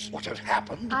deduce what has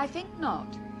happened? I think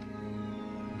not.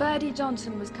 Birdie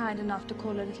Johnson was kind enough to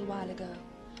call a little while ago.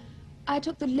 I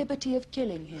took the liberty of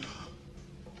killing him.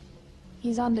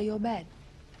 He's under your bed.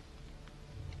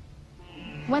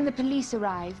 When the police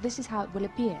arrive, this is how it will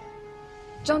appear.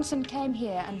 Johnson came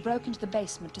here and broke into the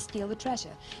basement to steal the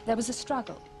treasure. There was a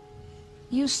struggle.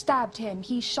 You stabbed him,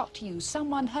 he shot you.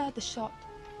 Someone heard the shot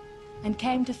and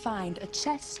came to find a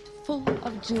chest full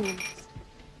of jewels.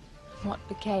 What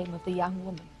became of the young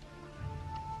woman?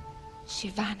 She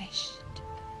vanished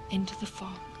into the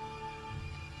fog,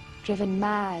 driven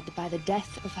mad by the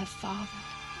death of her father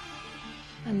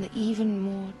and the even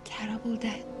more terrible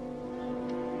death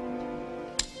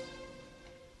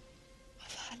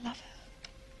of her lover.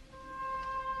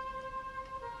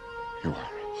 You are a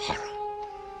horror.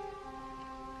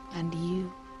 And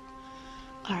you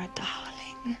are a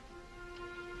darling.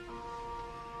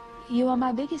 You are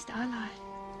my biggest ally.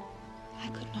 I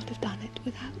could not have done it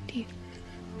without you.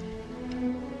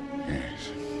 Yes,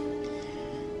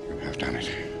 you have done it.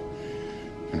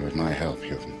 And with my help,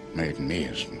 you've made me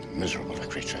as miserable a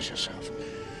creature as yourself.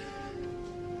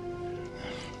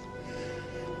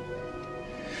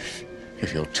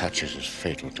 If your touch is as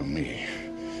fatal to me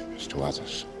as to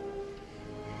others,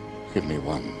 give me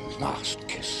one last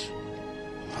kiss.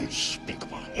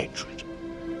 Unspeakable hatred.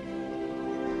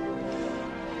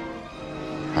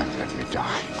 And let me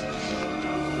die.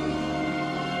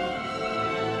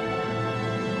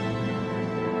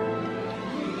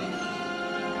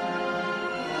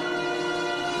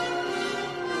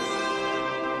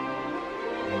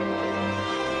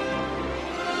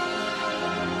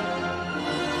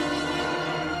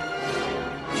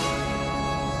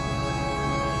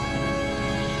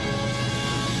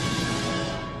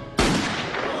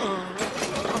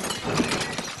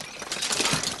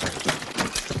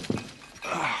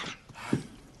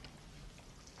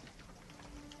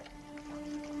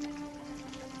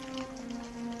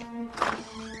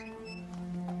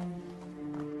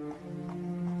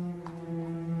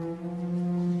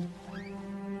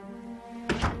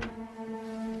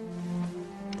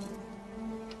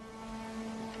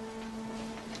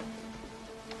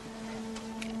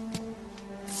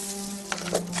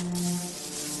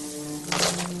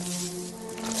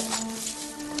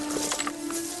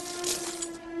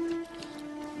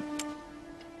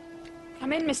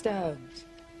 Come in, Mr. Holmes.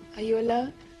 Are you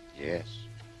alone? Yes.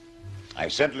 I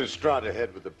sent Lestrade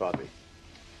ahead with the body.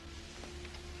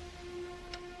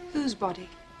 Whose body?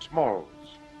 Small's.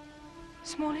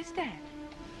 Small is dead.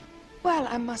 Well,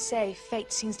 I must say,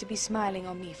 fate seems to be smiling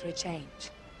on me for a change.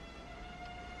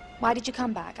 Why did you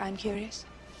come back? I'm curious.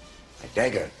 My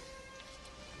dagger.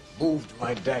 Moved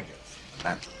my dagger from the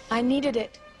mantle. I needed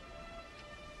it.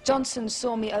 Johnson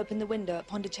saw me open the window at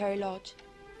Pondicherry Lodge.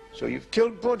 So you've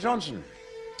killed poor Johnson.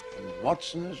 And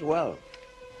Watson as well.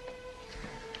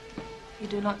 You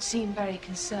do not seem very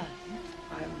concerned.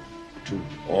 I'm too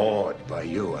awed by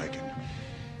you. I can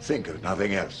think of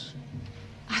nothing else.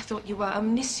 I thought you were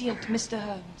omniscient, Mr.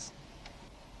 Holmes.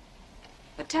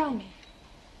 But tell me,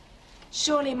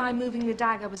 surely my moving the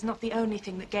dagger was not the only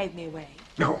thing that gave me away?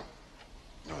 No.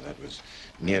 No, that was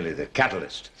merely the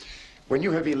catalyst. When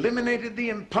you have eliminated the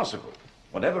impossible,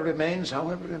 whatever remains,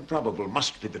 however improbable,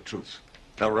 must be the truth.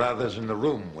 There were others in the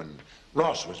room when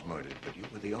Ross was murdered, but you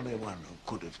were the only one who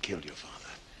could have killed your father,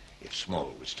 if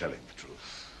Small was telling the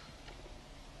truth.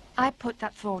 I put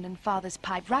that thorn in Father's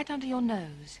pipe right under your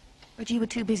nose, but you were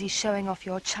too busy showing off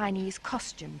your Chinese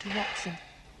costume to Watson.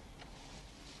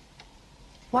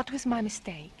 What was my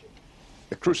mistake?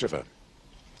 The crucifer.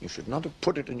 You should not have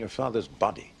put it in your father's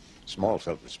body. Small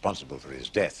felt responsible for his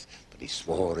death, but he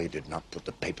swore he did not put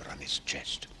the paper on his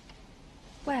chest.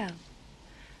 Well,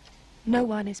 no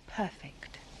one is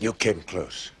perfect. You came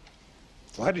close.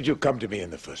 Why did you come to me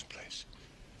in the first place?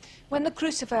 When the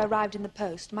crucifer arrived in the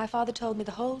post, my father told me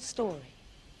the whole story.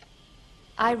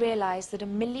 I realized that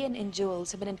 1 million in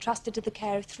jewels had been entrusted to the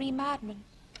care of 3 madmen.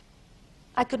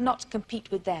 I could not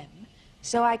compete with them,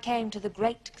 so I came to the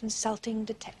great consulting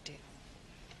detective.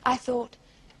 I thought,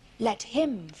 let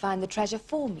him find the treasure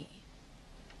for me,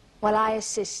 while I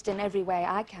assist in every way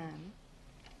I can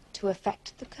to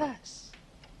effect the curse.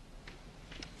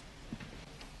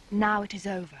 Now it is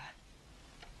over,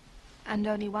 and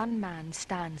only one man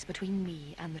stands between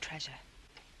me and the treasure.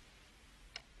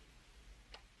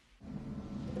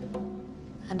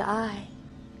 And I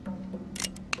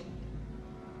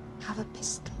have a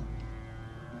pistol.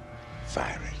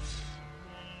 Fire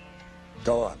it.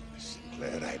 Go on, Miss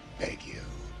Sinclair, I beg you.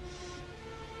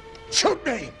 Shoot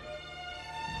me!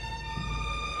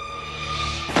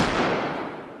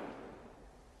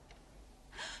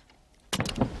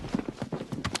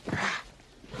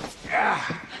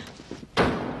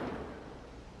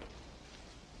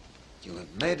 You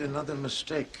have made another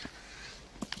mistake.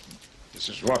 This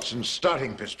is Watson's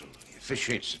starting pistol. He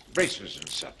officiates at races and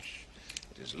such.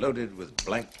 It is loaded with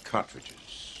blank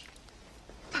cartridges.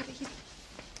 But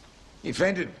He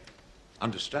fainted.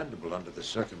 Understandable under the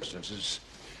circumstances.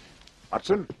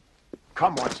 Watson?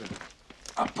 Come, Watson.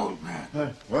 Up, old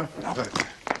man. What?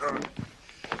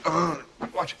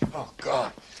 What? Oh,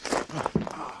 God.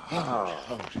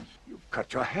 Oh, you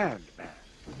cut your hand, man.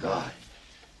 God.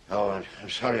 Oh, I'm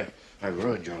sorry. I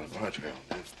ruined your laboratory, old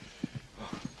man.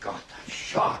 Oh, God, that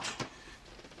shot.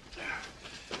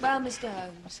 Well, Mr.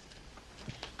 Holmes,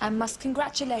 I must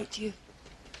congratulate you.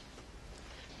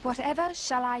 Whatever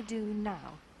shall I do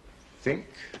now? Think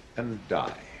and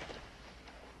die.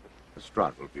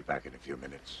 Lestrade will be back in a few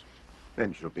minutes.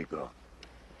 Then she'll be gone.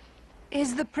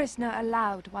 Is the prisoner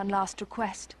allowed one last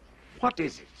request? What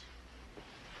is it?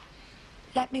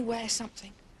 Let me wear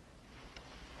something.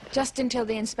 Just until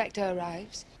the inspector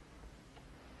arrives.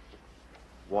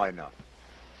 Why not?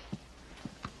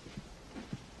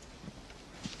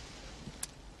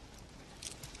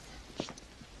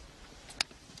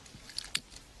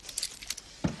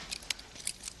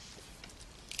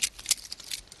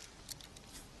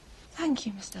 Thank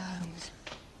you, Mr. Holmes.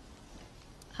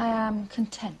 I am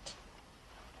content.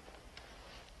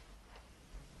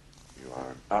 You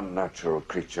are an unnatural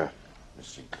creature, Miss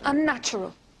Sinclair.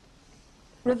 Unnatural.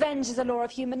 Revenge is a law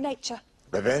of human nature.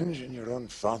 Revenge in your own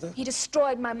father? He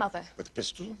destroyed my mother. With the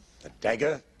pistol, the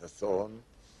dagger, the thorn?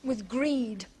 With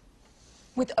greed.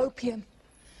 With opium.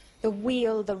 The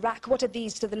wheel, the rack, what are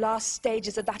these to the last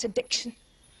stages of that addiction?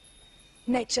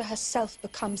 Nature herself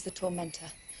becomes the tormentor.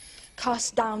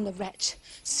 Casts down the wretch,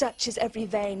 searches every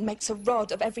vein, makes a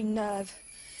rod of every nerve.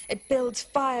 It builds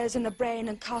fires in the brain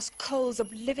and casts coals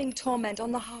of living torment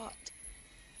on the heart.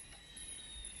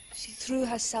 She threw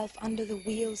herself under the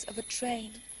wheels of a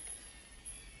train.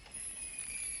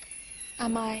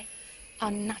 Am I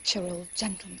unnatural,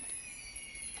 gentlemen?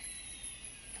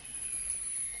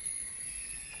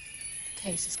 The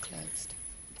case is closed.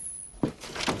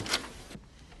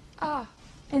 Ah,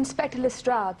 Inspector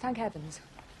Lestrade, thank heavens.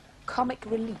 Comic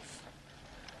relief.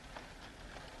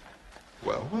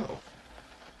 Well, well.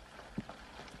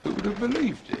 Who would have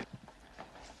believed it?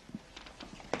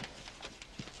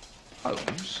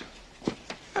 Holmes,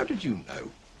 how did you know?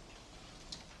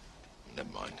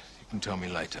 Never mind. You can tell me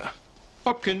later.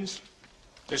 Hopkins.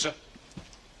 Yes, sir.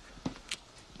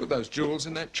 Put those jewels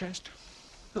in that chest.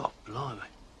 Oh, blimey.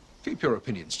 Keep your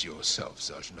opinions to yourself,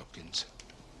 Sergeant Hopkins.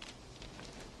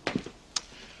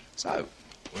 So,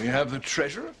 we have the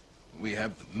treasurer, we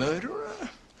have the murderer,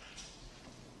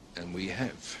 and we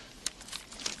have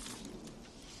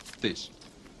this.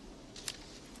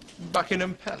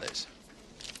 Buckingham Palace.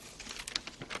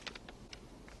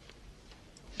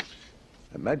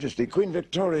 Her Majesty Queen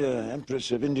Victoria,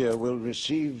 Empress of India, will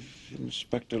receive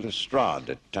Inspector Lestrade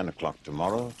at 10 o'clock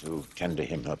tomorrow to tender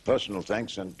him her personal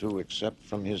thanks and to accept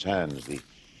from his hands the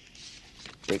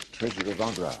great treasure of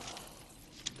Agra.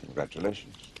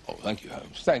 Congratulations. Oh, thank you,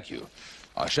 Holmes. Thank you.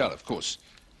 I shall, of course,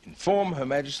 inform Her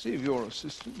Majesty of your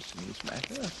assistance in this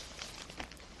matter.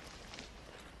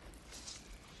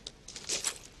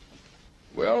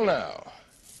 Well, now,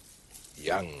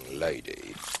 young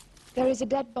lady. There is a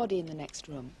dead body in the next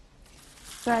room.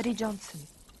 Birdie Johnson.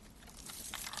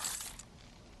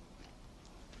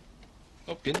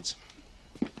 Hopkins.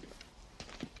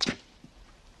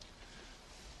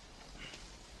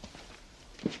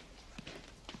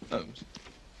 Holmes.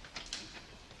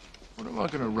 What am I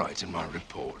going to write in my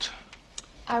report?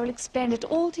 I will explain it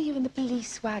all to you in the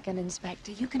police wagon,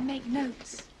 Inspector. You can make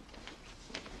notes.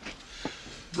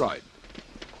 Right.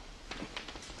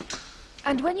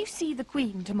 And when you see the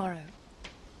Queen tomorrow,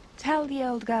 tell the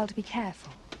old girl to be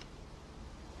careful.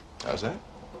 How's that?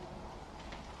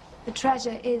 The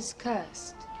treasure is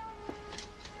cursed.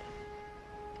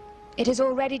 It has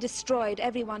already destroyed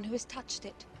everyone who has touched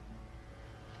it,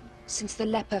 since the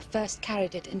leper first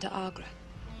carried it into Agra.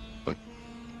 But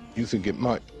you think it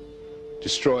might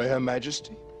destroy Her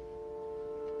Majesty?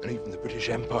 And even the British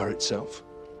Empire itself?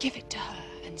 Give it to her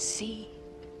and see.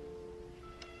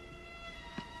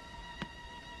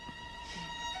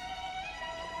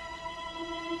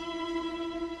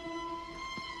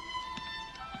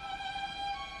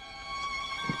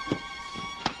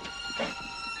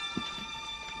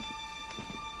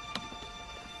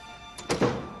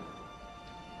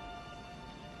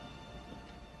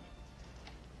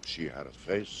 She had a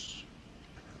face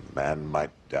a man might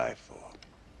die for.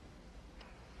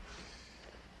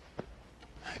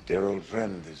 My dear old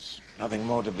friend, there's nothing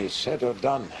more to be said or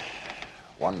done.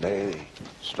 One day,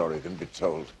 the story can be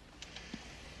told.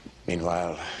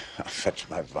 Meanwhile, I'll fetch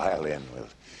my violin. We'll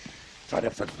try to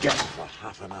forget for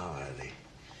half an hour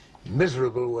the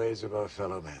miserable ways of our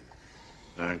fellow men.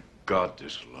 Thank God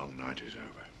this long night is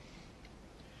over.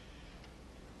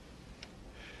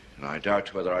 And I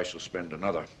doubt whether I shall spend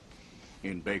another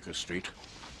in Baker Street.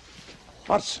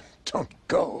 Watson, don't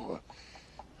go.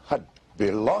 I'd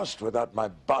be lost without my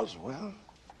Boswell.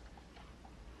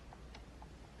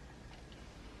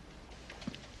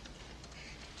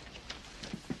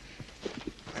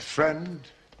 My friend.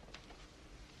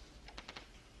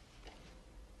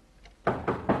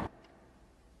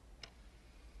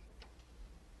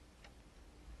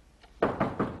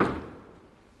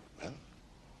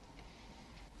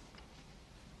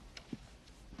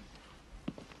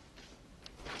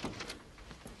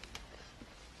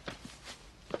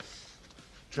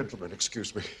 Gentlemen,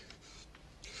 excuse me.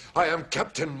 I am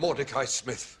Captain Mordecai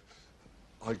Smith.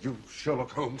 Are you Sherlock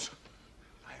Holmes?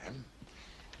 I am.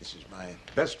 This is my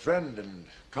best friend and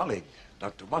colleague,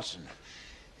 Dr. Watson.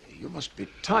 You must be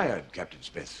tired, Captain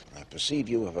Smith. I perceive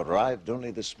you have arrived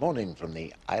only this morning from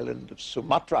the island of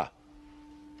Sumatra.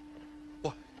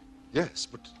 Why, yes,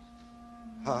 but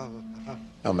how...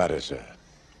 No matter, sir.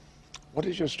 What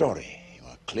is your story? You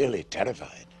are clearly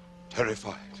terrified.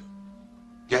 Terrified?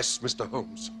 Yes, Mr.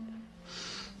 Holmes.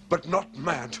 But not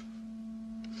mad.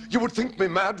 You would think me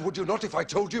mad, would you not, if I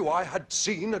told you I had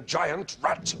seen a giant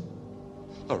rat?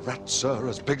 A rat, sir,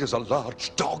 as big as a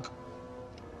large dog.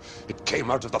 It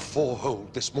came out of the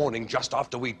forehold this morning just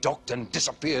after we docked and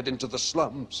disappeared into the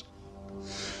slums.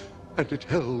 And it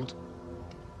held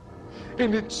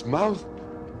in its mouth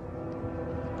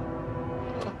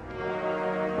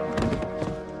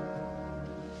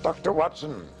Dr.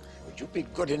 Watson, would you be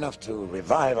good enough to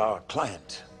revive our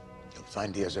client? You'll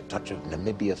find he has a touch of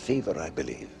Namibia fever, I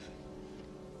believe.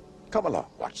 Come along,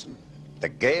 Watson. The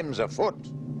game's afoot.